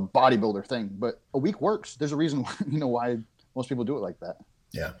like the bodybuilder thing, but a week works. There's a reason why, why most people do it like that.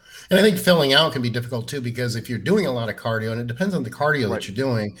 Yeah. And I think filling out can be difficult too, because if you're doing a lot of cardio, and it depends on the cardio that you're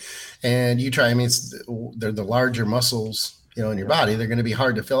doing, and you try, they're the larger muscles, in your body, they're going to be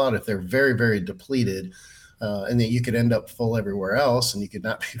hard to fill out if they're very, very depleted. And then you could end up full everywhere else, and you could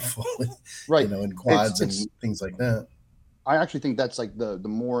not be full, in quads and things like that. I actually think that's like the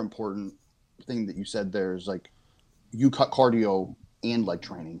more important thing that you said there is like you cut cardio and leg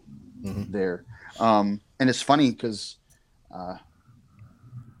training there. And it's funny because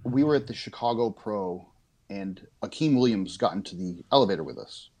we were at the Chicago Pro and Akeem Williams got into the elevator with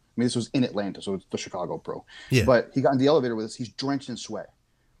us. I mean, this was in Atlanta, so it's the Chicago Pro. Yeah. But he got in the elevator with us. He's drenched in sweat.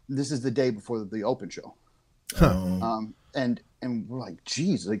 This is the day before the open show. Huh. And we're like,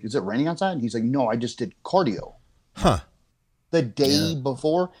 geez, like, is it raining outside? And he's like, no, I just did cardio. Huh. The day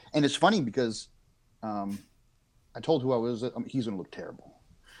before. And it's funny because I told who I was, he's going to look terrible.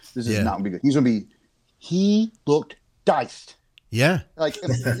 This is not going to be good. he looked diced. Yeah. Like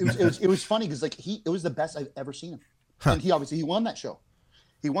it was funny because like it was the best I've ever seen him. Huh. And he won that show.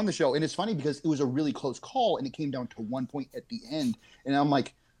 He won the show. And it's funny because it was a really close call and it came down to 1 point at the end. And I'm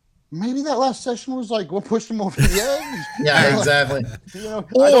like, maybe that last session was like what pushed him over the edge. Yeah, exactly. You know,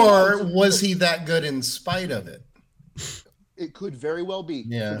 or was he that good in spite of it? It could very well be.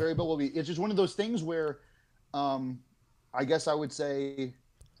 Yeah. It could very well be. It's just one of those things where I guess I would say,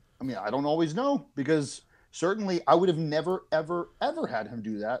 I mean, I don't always know because certainly I would have never, ever, ever had him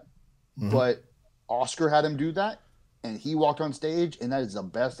do that. Mm-hmm. But Oscar had him do that and he walked on stage and that is the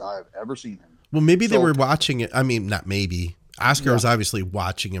best I've ever seen him. Well, maybe they were watching it. I mean, not maybe. Oscar was obviously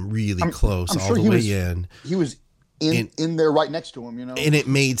watching him really close all the way in. He was in there right next to him, you know. And it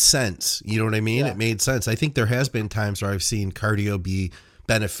made sense. You know what I mean? Yeah. It made sense. I think there has been times where I've seen cardio be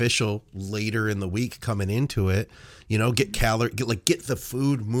beneficial later in the week coming into it. You know, get the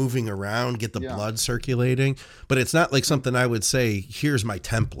food moving around, get the blood circulating. But it's not like something I would say, here's my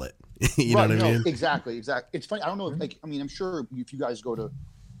template. You know what I mean? Exactly. It's funny. I don't know if I'm sure if you guys go to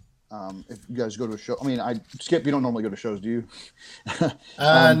a show, I mean, Skip, you don't normally go to shows, do you?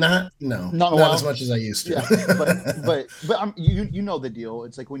 Not as much as I used to. Yeah, but you know the deal.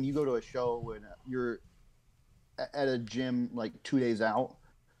 It's like when you go to a show and you're at a gym like 2 days out,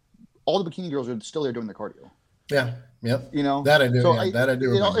 all the bikini girls are still there doing the cardio. Yeah. Yep. You know that I do. So that I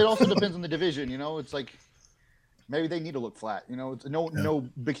do. It also depends on the division. You know, it's like maybe they need to look flat. You know, it's no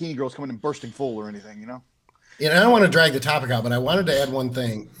bikini girls coming in bursting full or anything. You know. I don't want to drag the topic out, but I wanted to add one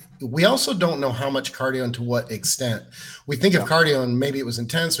thing. We also don't know how much cardio and to what extent. We think of cardio and maybe it was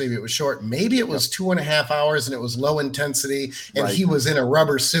intense, maybe it was short, maybe it was 2.5 hours and it was low intensity and he was in a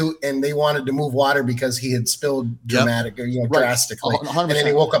rubber suit and they wanted to move water because he had spilled drastically. 100%. And then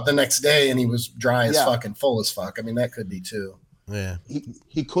he woke up the next day and he was dry as fuck and full as fuck. I mean, that could be too. Yeah.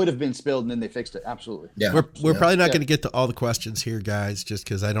 He could have been spilled and then they fixed it. Absolutely. Yeah. We're probably not going to get to all the questions here, guys, just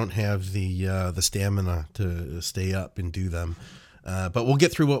because I don't have the stamina to stay up and do them. But we'll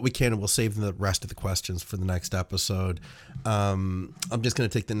get through what we can and we'll save the rest of the questions for the next episode. I'm just going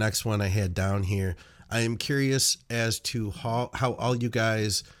to take the next one I had down here. I am curious as to how all you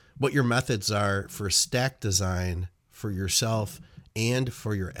guys, what your methods are for stack design for yourself and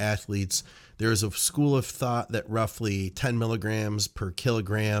for your athletes. There is a school of thought that roughly 10 milligrams per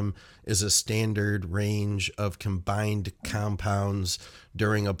kilogram is a standard range of combined compounds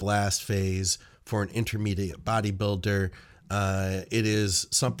during a blast phase for an intermediate bodybuilder. It is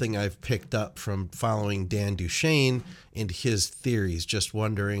something I've picked up from following Dan Duchesne and his theories, just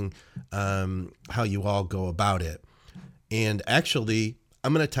wondering how you all go about it. And actually,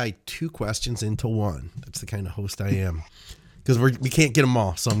 I'm going to tie two questions into one. That's the kind of host I am. Because we can't get them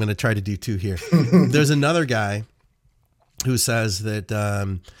all, so I'm going to try to do two here. There's another guy who says that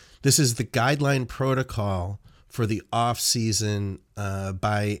this is the guideline protocol for the off season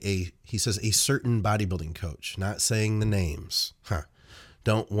by he says a certain bodybuilding coach, not saying the names.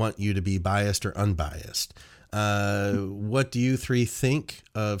 Don't want you to be biased or unbiased. What do you three think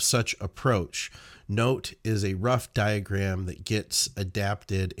of such approach? Note is a rough diagram that gets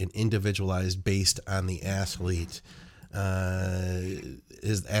adapted and individualized based on the athlete.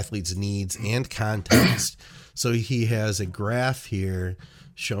 His athlete's needs and context. So he has a graph here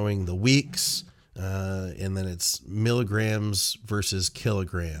showing the weeks, and then it's milligrams versus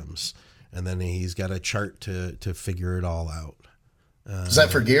kilograms, and then he's got a chart to figure it all out. Is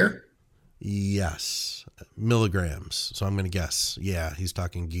that for gear? Yes, milligrams. So I'm going to guess. Yeah, he's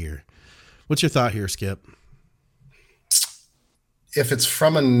talking gear. What's your thought here, Skip? If it's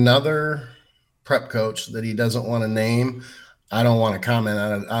from another prep coach that he doesn't want to name, I don't want to comment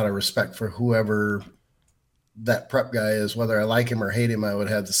out of respect for whoever that prep guy is. Whether I like him or hate him, I would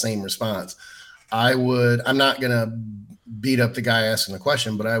have the same response. I'm not going to beat up the guy asking the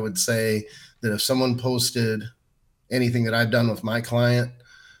question, but I would say that if someone posted anything that I've done with my client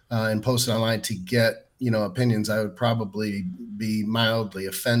and posted online to get, opinions, I would probably be mildly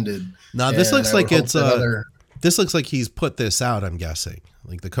offended. Now, this looks like this looks like he's put this out, I'm guessing.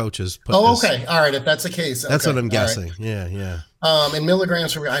 Like the coaches put this. Okay. All right. If that's the case. That's okay. what I'm guessing. Right. Yeah. In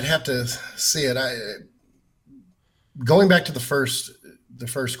milligrams, I'd have to see it. Going back to the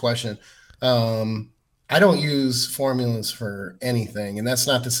first question, I don't use formulas for anything. And that's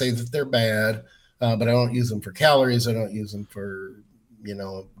not to say that they're bad, but I don't use them for calories. I don't use them for,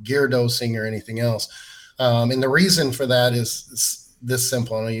 gear dosing or anything else. And the reason for that is this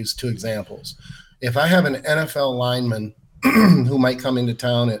simple. And I'll use two examples. If I have an NFL lineman who might come into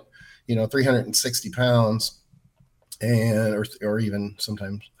town at, 360 pounds or even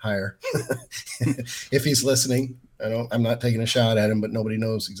sometimes higher, if he's listening, I'm not taking a shot at him, but nobody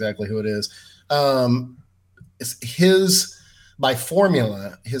knows exactly who it is. his by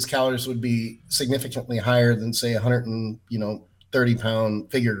formula, his calories would be significantly higher than say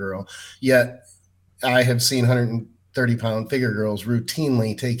 130-pound figure girl. Yet I have seen 130-pound figure girls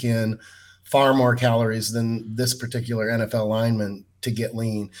routinely take in far more calories than this particular NFL lineman to get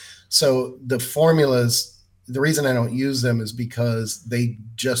lean. So the formulas, the reason I don't use them is because they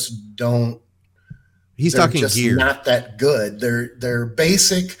just don't. He's they're talking just gear. not that good. They're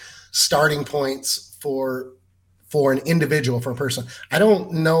basic starting points for an individual, for a person. I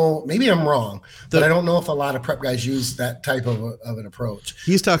don't know. Maybe I'm wrong, but I don't know if a lot of prep guys use that type of an approach.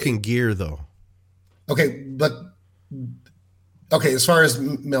 He's talking gear though. Okay, but as far as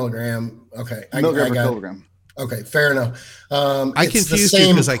milligram, okay, Milligram per kilogram. Okay, fair enough. I confused you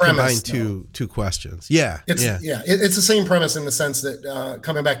because I combined two questions. Yeah, it's the same premise in the sense that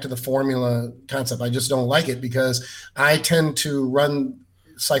coming back to the formula concept, I just don't like it because I tend to run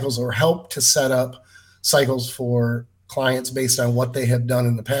cycles or help to set up cycles for clients based on what they have done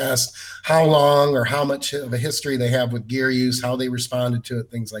in the past, how long or how much of a history they have with gear use, how they responded to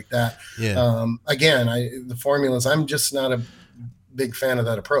it, things like that. Yeah. Again, the formulas, I'm just not a big fan of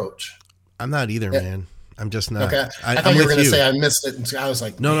that approach. I'm not either, man. I'm just not. Okay. I thought you were going to say I missed it. And I was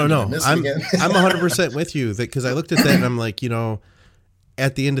like, no. I'm 100% with you because I looked at that and I'm like,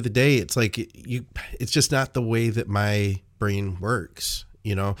 at the end of the day, it's like it's just not the way that my brain works.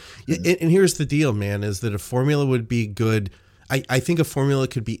 And here's the deal, man, is that a formula would be good. I think a formula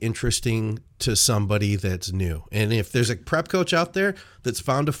could be interesting to somebody that's new. And if there's a prep coach out there that's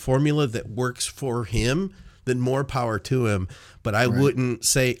found a formula that works for him, then more power to him. But I wouldn't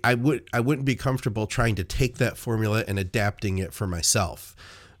say I wouldn't be comfortable trying to take that formula and adapting it for myself.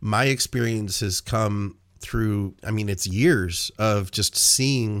 My experience has come through, it's years of just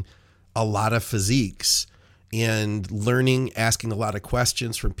seeing a lot of physiques and learning, asking a lot of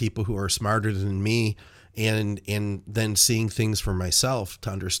questions from people who are smarter than me, and then seeing things for myself to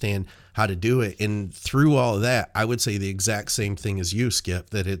understand how to do it. And through all of that, I would say the exact same thing as you, Skip,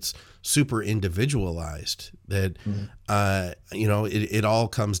 that it's super individualized, that, it all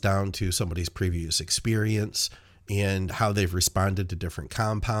comes down to somebody's previous experience and how they've responded to different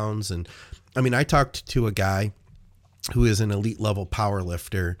compounds. And I talked to a guy who is an elite level power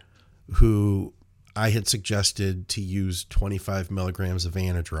lifter who I had suggested to use 25 milligrams of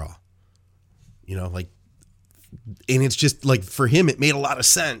Anadrol, and it's just like, for him, it made a lot of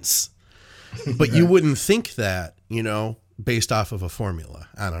sense, but you wouldn't think that, based off of a formula.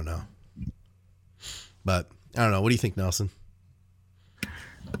 I don't know. But I don't know. What do you think, Nelson?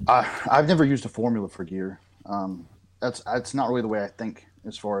 I've never used a formula for gear. That's not really the way I think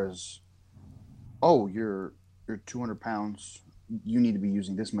as far as, you're 200 pounds. You need to be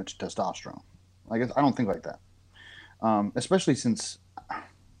using this much testosterone. I don't think like that. Especially since,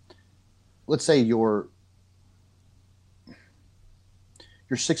 let's say you're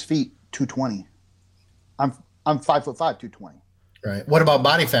 6 feet, 220. I'm 5'5", 220. Right. What about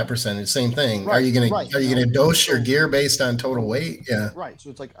body fat percentage? Same thing. Right, are you gonna dose your gear based on total weight? Yeah. Right. So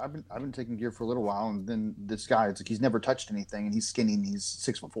it's like I've been taking gear for a little while, and then this guy, it's like he's never touched anything, and he's skinny, and he's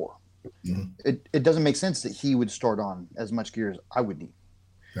 6'4". Mm-hmm. It doesn't make sense that he would start on as much gear as I would need.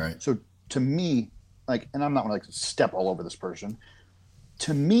 Right. So to me, and I'm not gonna step all over this person.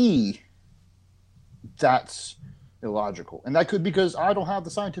 To me, that's illogical, and that could be because I don't have the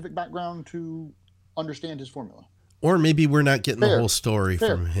scientific background to understand his formula. Or maybe we're not getting the whole story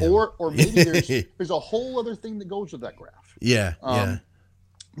from him. Or maybe there's a whole other thing that goes with that graph. Yeah,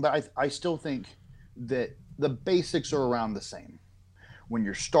 But I still think that the basics are around the same. When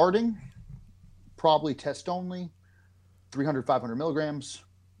you're starting, probably test only, 300, 500 milligrams,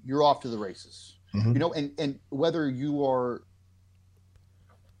 you're off to the races. Mm-hmm. And whether you are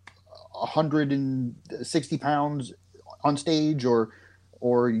 160 pounds on stage or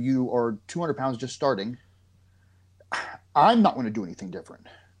you are 200 pounds just starting, I'm not going to do anything different.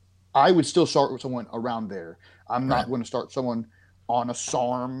 I would still start with someone around there. I'm not going to start someone on a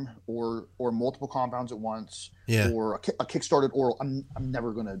SARM or multiple compounds at once, or a kick-started oral. I'm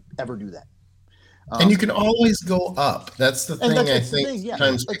never going to ever do that. And you can always go up. That's the thing I think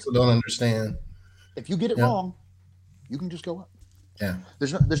sometimes people don't understand. If you get it wrong, you can just go up. Yeah.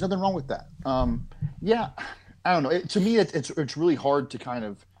 There's nothing wrong with that. I don't know. To me, it's really hard to kind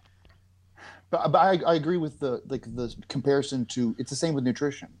of. But I agree with the comparison to. It's the same with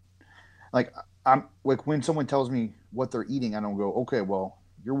nutrition. I'm when someone tells me what they're eating, I don't go, okay, well,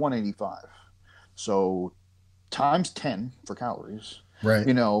 you're 185, so times 10 for calories. Right.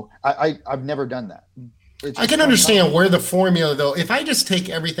 I've never done that. I can understand where the formula, though, if I just take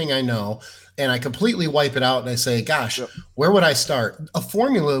everything I know and I completely wipe it out and I say, gosh, where would I start? A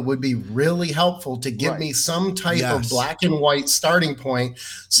formula would be really helpful to give me some type of black and white starting point.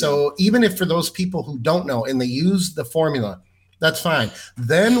 So even if for those people who don't know and they use the formula, that's fine.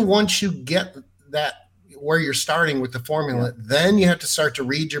 Then once you get that where you're starting with the formula, then you have to start to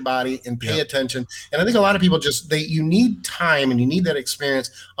read your body and pay attention. And I think a lot of people you need time and you need that experience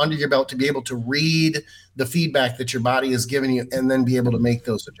under your belt to be able to read the feedback that your body is giving you and then be able to make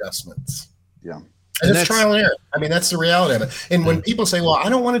those adjustments. Yeah. And it's trial and error. I mean, that's the reality of it. And when people say, well, I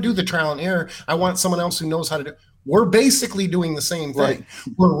don't want to do the trial and error, I want someone else who knows how to do it. We're basically doing the same thing. Right.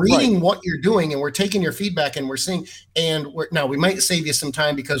 We're reading what you're doing and we're taking your feedback and we're seeing, and now we might save you some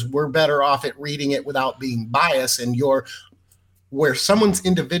time because we're better off at reading it without being biased, and where someone's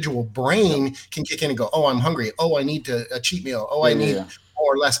individual brain can kick in and go, oh, I'm hungry. Oh, I need a cheat meal. Oh, I need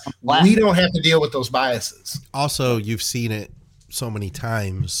more or less. We don't have to deal with those biases. Also, you've seen it so many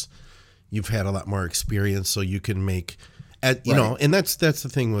times. You've had a lot more experience, so you can make, you know, and that's the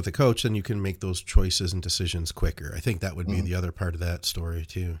thing with a coach, and you can make those choices and decisions quicker. I think that would be the other part of that story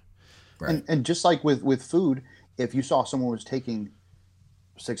too. Right. And just like with food, if you saw someone was taking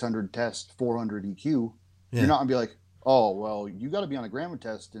 600 tests, 400 EQ, you're not gonna be like, oh, well, you got to be on a Graham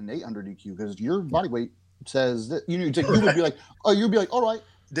test and 800 EQ because your body weight says that. You would be like, oh, you'd be like, all right,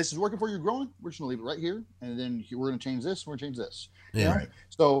 this is working for you, you're growing. We're just gonna leave it right here, and then we're gonna change this. We're gonna change this. Yeah. You know?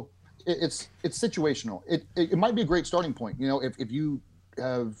 So it's situational. It might be a great starting point. You know, if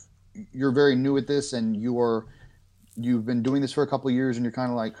you're very new at this and you've been doing this for a couple of years and you're kind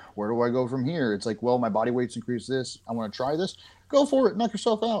of like, where do I go from here? It's like, well, my body weight's increased this. I want to try this. Go for it. Knock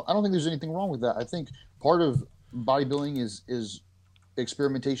yourself out. I don't think there's anything wrong with that. I think part of bodybuilding is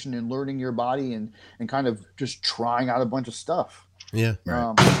experimentation and learning your body and kind of just trying out a bunch of stuff. Yeah.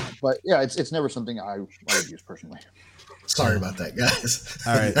 But yeah, it's never something I would use personally. Sorry about that, guys.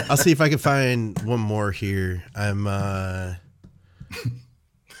 All right. I'll see if I can find one more here. That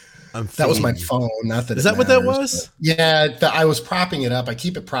was my phone. Not that is that matters, what that was? Yeah, I was propping it up. I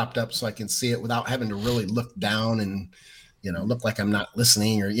keep it propped up so I can see it without having to really look down and, you know, look like I'm not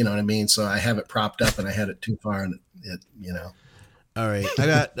listening, or, you know what I mean? So I have it propped up and I had it too far and it, you know. All right. I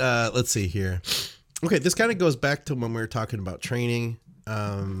got, let's see here. Okay. This kind of goes back to when we were talking about training.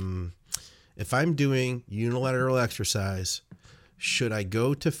 If I'm doing unilateral exercise, should I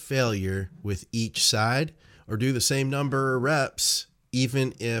go to failure with each side or do the same number of reps,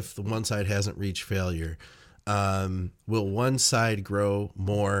 even if the one side hasn't reached failure? Will one side grow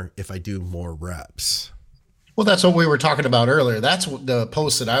more if I do more reps? Well, that's what we were talking about earlier. That's the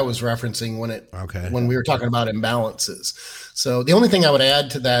post that I was referencing when we were talking about imbalances. So the only thing I would add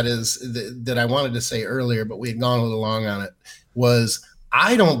to that is that I wanted to say earlier, but we had gone a little long on it, was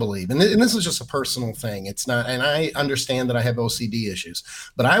I don't believe, and this is just a personal thing. It's not, and I understand that I have OCD issues,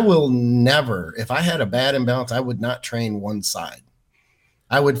 but I will never, if I had a bad imbalance, I would not train one side.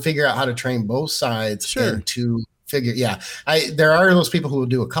 I would figure out how to train both sides. Sure. And to figure, there are those people who will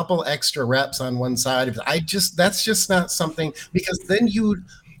do a couple extra reps on one side. That's just not something, because then you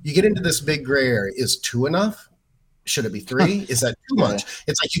get into this big gray area. Is 2 enough? Should it be 3? Is that too much?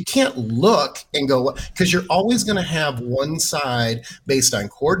 It's like you can't look and go, because you're always going to have one side based on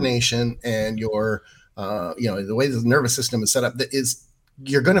coordination and your, the way the nervous system is set up, that is,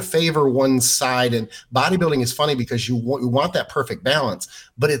 you're going to favor one side. And bodybuilding is funny because you want that perfect balance,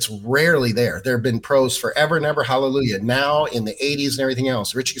 but it's rarely there. There have been pros forever and ever, hallelujah, now in the 80s and everything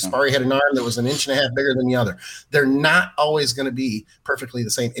else. Richie Gaspari had an arm that was 1.5 inches bigger than the other. They're not always going to be perfectly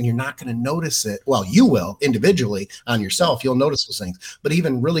the same, and you're not going to notice it. Well, you will individually on yourself. You'll notice those things. But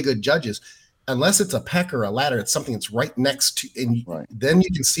even really good judges, unless it's a pec or a ladder, it's something that's right next to, and then you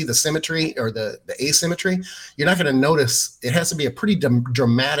can see the symmetry or the asymmetry. You're not going to notice. It has to be a pretty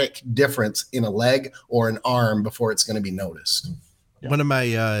dramatic difference in a leg or an arm before it's going to be noticed. Yeah. One of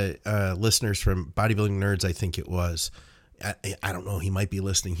my listeners from Bodybuilding Nerds, I think it was, I don't know, he might be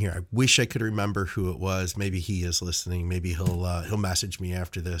listening here. I wish I could remember who it was. Maybe he is listening. Maybe he'll message me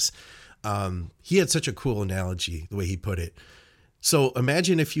after this. He had such a cool analogy, the way he put it. So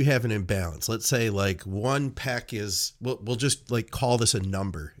imagine if you have an imbalance. Let's say like one pec is, we'll just like call this a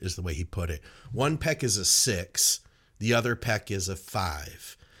number, is the way he put it. One pec is a 6, the other pec is a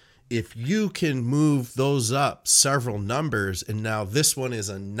 5. If you can move those up several numbers, and now this one is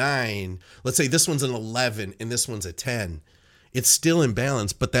a 9, let's say this one's an 11 and this one's a 10, it's still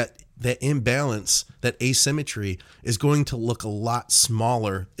imbalanced, but that imbalance, that asymmetry is going to look a lot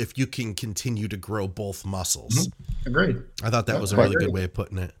smaller if you can continue to grow both muscles. Mm-hmm. Agreed. I thought that was a really good way of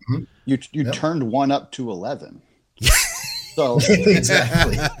putting it. Mm-hmm. You turned one up to 11. So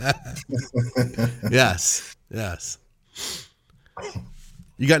Exactly. Yes.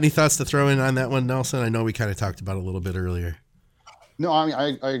 You got any thoughts to throw in on that one, Nelson? I know we kind of talked about it a little bit earlier. no, I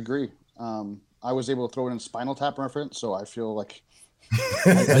mean I agree. I was able to throw it in Spinal Tap reference, so I feel like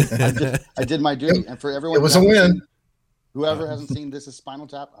I did my duty. And for everyone, It was a win. Whoever hasn't seen This Is Spinal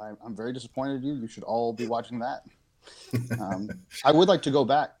Tap, I'm very disappointed in you. You should all be watching that. I would like to go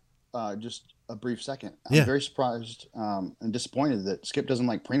back just a brief second. I'm very surprised and disappointed that Skip doesn't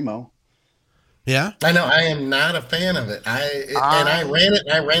like Primo. Yeah, I know. I am not a fan of it. I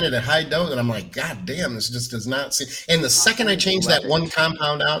ran it at high dose, and I'm like, God damn, this just does not seem. And the second I changed that one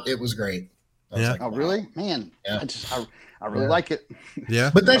compound out, it was great. Yeah. Like, Oh, really, man? Yeah. I really like it.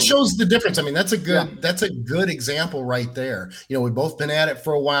 Yeah. But that shows the difference. I mean, that's a good example right there. You know, we've both been at it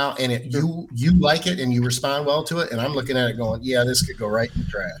for a while, and you like it and you respond well to it, and I'm looking at it going, yeah, this could go right in the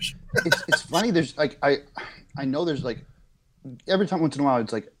trash. It's funny. There's like I know there's like every time once in a while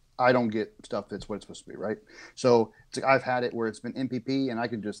it's like I don't get stuff that's what it's supposed to be, right? So it's like I've had it where it's been MPP, and I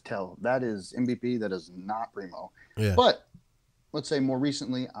can just tell that is MVP, that is not Primo. Yeah. But let's say more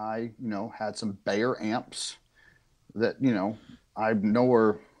recently, I had some Bayer amps that I know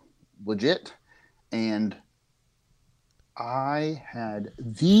are legit, and I had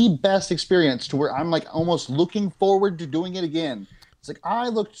the best experience to where I'm like almost looking forward to doing it again. It's like I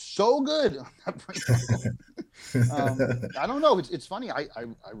looked so good. I don't know. It's funny. I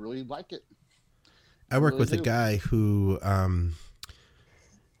really like it. I work really with a do. guy who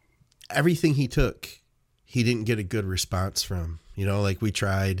everything he took, he didn't get a good response from. Like we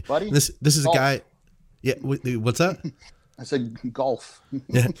tried. Buddy? This is a Golf. guy. Yeah. What's that? I said golf.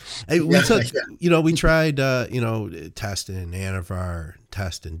 Yeah. Hey, we took, we tried, testing Anavar,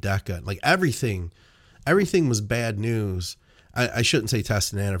 testing Deca, like everything was bad news. I shouldn't say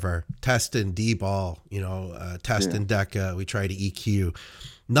testing Anavar, testing D-ball, testing Deca. We tried EQ.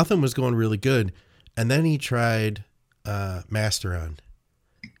 Nothing was going really good. And then he tried Masteron,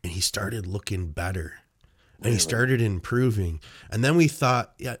 and he started looking better. And he started improving. And then we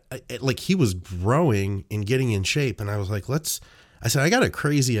thought, like he was growing and getting in shape. And I was like, I said, I got a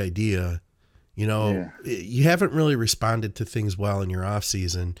crazy idea. You haven't really responded to things well in your off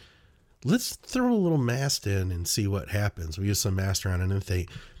season. Let's throw a little mast in and see what happens. We use some Masteron and anything.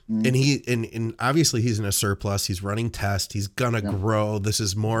 And obviously he's in a surplus. He's running tests. He's going to grow. This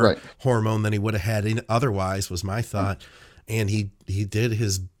is more hormone than he would have had otherwise, was my thought. And he did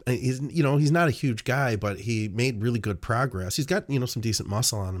he's not a huge guy, but he made really good progress. He's got, some decent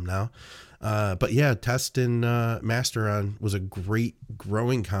muscle on him now. But yeah, testing Masteron was a great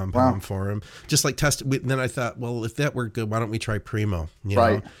growing compound for him. Just like then I thought, well, if that worked good, why don't we try Primo?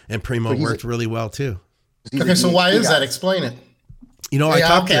 Know? And Primo worked really well too. Okay, so why is that? Explain it. I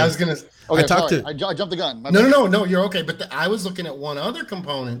talked I was gonna. Okay, I talked sorry. to. I jumped the gun. No, you're okay. But I was looking at one other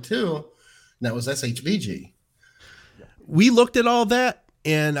component too, and that was SHBG. We looked at all that,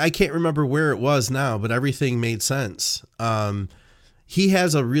 and I can't remember where it was now, but everything made sense. He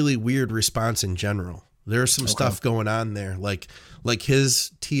has a really weird response in general. There's some stuff going on there. Like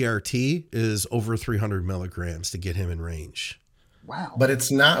his TRT is over 300 milligrams to get him in range. Wow. But it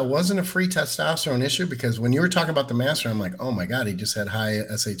wasn't a free testosterone issue, because when you were talking about the Masteron, I'm like, oh my God, he just had high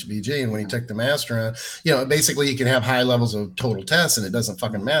SHBG. And when he took the Masteron, basically you can have high levels of total test and it doesn't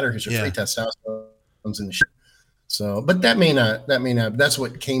fucking matter because your free testosterone comes in the shit. So, but that may not, that's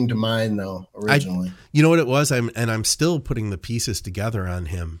what came to mind though, originally. You know what it was? I'm still putting the pieces together on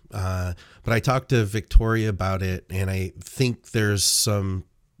him. But I talked to Victoria about it, and I think there's some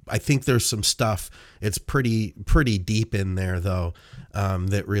stuff. It's pretty deep in there though,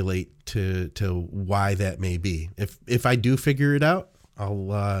 that relate to why that may be. If I do figure it out,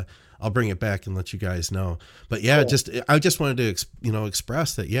 I'll bring it back and let you guys know. But yeah, I just wanted to,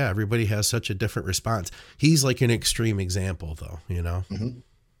 express that. Yeah, everybody has such a different response. He's like an extreme example though, Mm-hmm.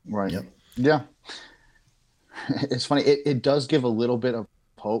 Right. Yep. Yeah. It's funny. It does give a little bit of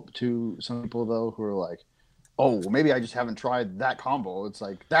hope to some people though, who are like, oh, well, maybe I just haven't tried that combo. It's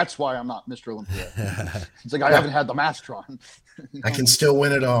like, that's why I'm not Mr. Olympia. It's like, I haven't had the Masteron. I can still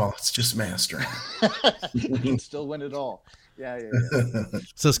win it all. It's just Masteron. I can still win it all. Yeah.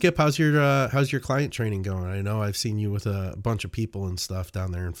 So Skip, how's your client training going? I know I've seen you with a bunch of people and stuff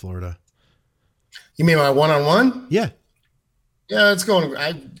down there in Florida. You mean my one-on-one? Yeah. Yeah, it's going.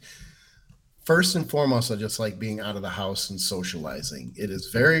 First and foremost, I just like being out of the house and socializing. It is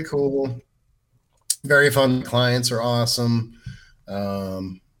very cool. Very fun. Clients are awesome.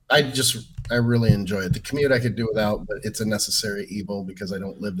 I really enjoy it. The commute I could do without, but it's a necessary evil because I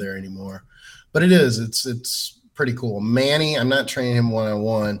don't live there anymore. But it's pretty cool. Manny, I'm not training him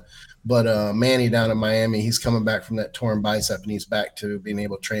one-on-one, But Manny down in Miami, he's coming back from that torn bicep and he's back to being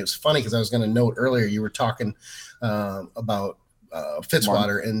able to train. It's funny because I was going to note earlier, you were talking about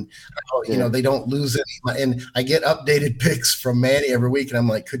Fitzwater and how, you know, they don't lose any. And I get updated pics from Manny every week and I'm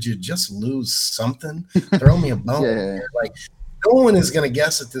like, could you just lose something? Throw me a bone. Here. Like, no one is going to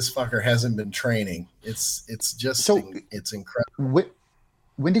guess that this fucker hasn't been training. It's just, it's incredible.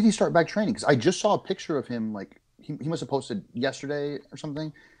 When did he start back training? Because I just saw a picture of him, like he must have posted yesterday or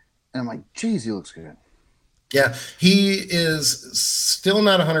something. And I'm like, geez, he looks good. Yeah, he is still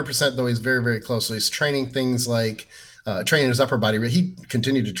not 100%, though he's very, very close. So he's training things like training his upper body. He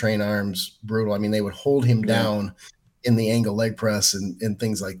continued to train arms, brutal. I mean, they would hold him down in the angle leg press and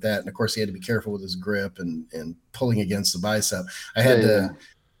things like that. And, of course, he had to be careful with his grip and pulling against the bicep. I had to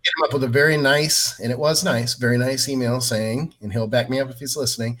hit him up with a very nice, and it was nice, very nice email saying, and he'll back me up if he's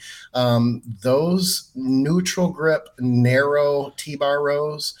listening, those neutral grip, narrow T-bar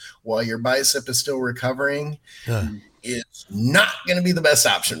rows while your bicep is still recovering is not going to be the best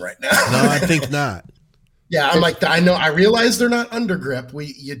option right now. No, I think not. Yeah, I'm like, I realize they're not under grip.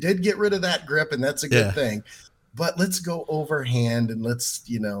 You did get rid of that grip, and that's a good thing. But let's go overhand and let's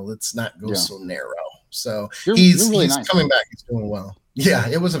not go so narrow. So he's really nice. Coming back. He's doing well. Yeah,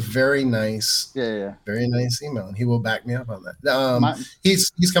 it was a very nice, very nice email, and he will back me up on that.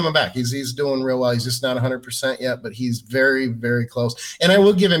 He's coming back. He's doing real well. He's just not 100% yet, but he's very, very close. And I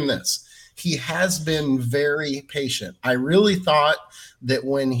will give him this: he has been very patient. I really thought that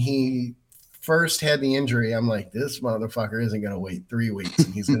when he first had the injury, I'm like, this motherfucker isn't going to wait 3 weeks,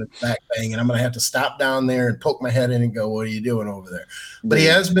 and he's going to back bang, and I'm going to have to stop down there and poke my head in and go, "What are you doing over there?" But he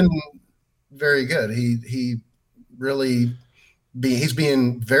has been very good. He really. He's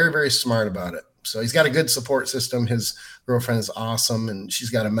being very, very smart about it. So he's got a good support system. His girlfriend is awesome, and she's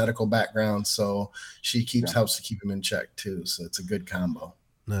got a medical background, so she helps to keep him in check too. So it's a good combo.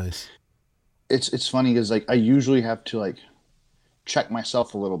 Nice. It's funny because like I usually have to like check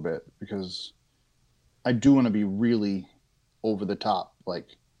myself a little bit because I do want to be really over the top.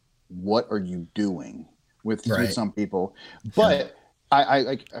 Like, what are you doing with some people? But I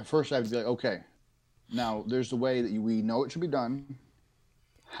like at first I would be like, okay. Now, there's the way that we know it should be done.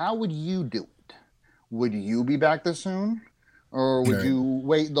 How would you do it? Would you be back this soon? Or would you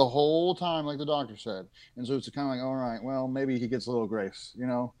wait the whole time like the doctor said? And so it's kind of like, all right, well, maybe he gets a little grace, you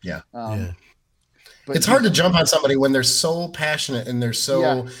know? Yeah. But it's hard to jump on somebody when they're so passionate and they're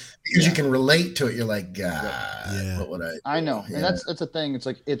so because you can relate to it. You're like, God, what would I know. Yeah. And that's the thing. It's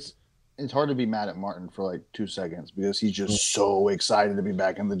like it's hard to be mad at Martin for like 2 seconds because he's just so excited to be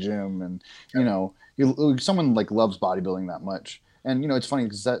back in the gym. And, you know, someone like loves bodybuilding that much. And, you know, it's funny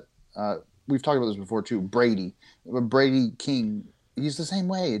because that we've talked about this before too. Brady King, he's the same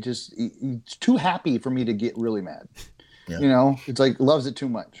way. It just, he's too happy for me to get really mad. Yeah. You know, it's like loves it too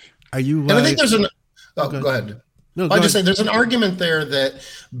much. Are you? And I think there's go ahead. No, I'll just say there's an argument there that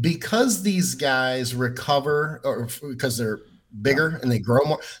because these guys recover or because they're bigger and they grow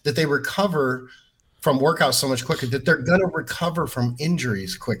more, that they recover from workouts so much quicker, that they're going to recover from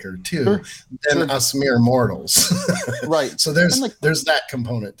injuries quicker too than us mere mortals. Right. So there's that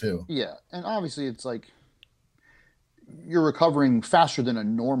component too. Yeah. And obviously it's like you're recovering faster than a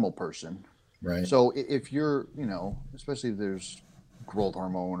normal person. Right. So if you're, you know, especially if there's growth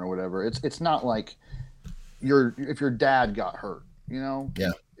hormone or whatever, it's not like if your dad got hurt, you know?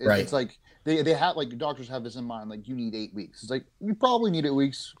 Yeah. It's like, They have like doctors have this in mind, like you need 8 weeks. It's like you probably need 8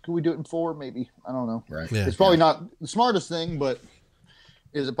 weeks. Could we do it in 4? Maybe. I don't know. Right. Yeah. It's probably not the smartest thing, but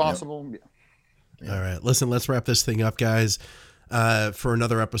is it possible? Yep. Yeah. All right. Listen, let's wrap this thing up, guys. For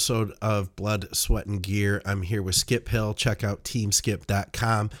another episode of Blood, Sweat, and Gear, I'm here with Skip Hill. Check out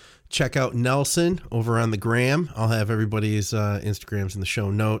teamskip.com. Check out Nelson over on the gram. I'll have everybody's Instagrams in the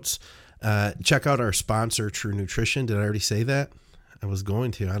show notes. Check out our sponsor, True Nutrition. Did I already say that? I was going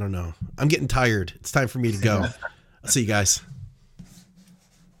to. I don't know. I'm getting tired. It's time for me to go. I'll see you guys.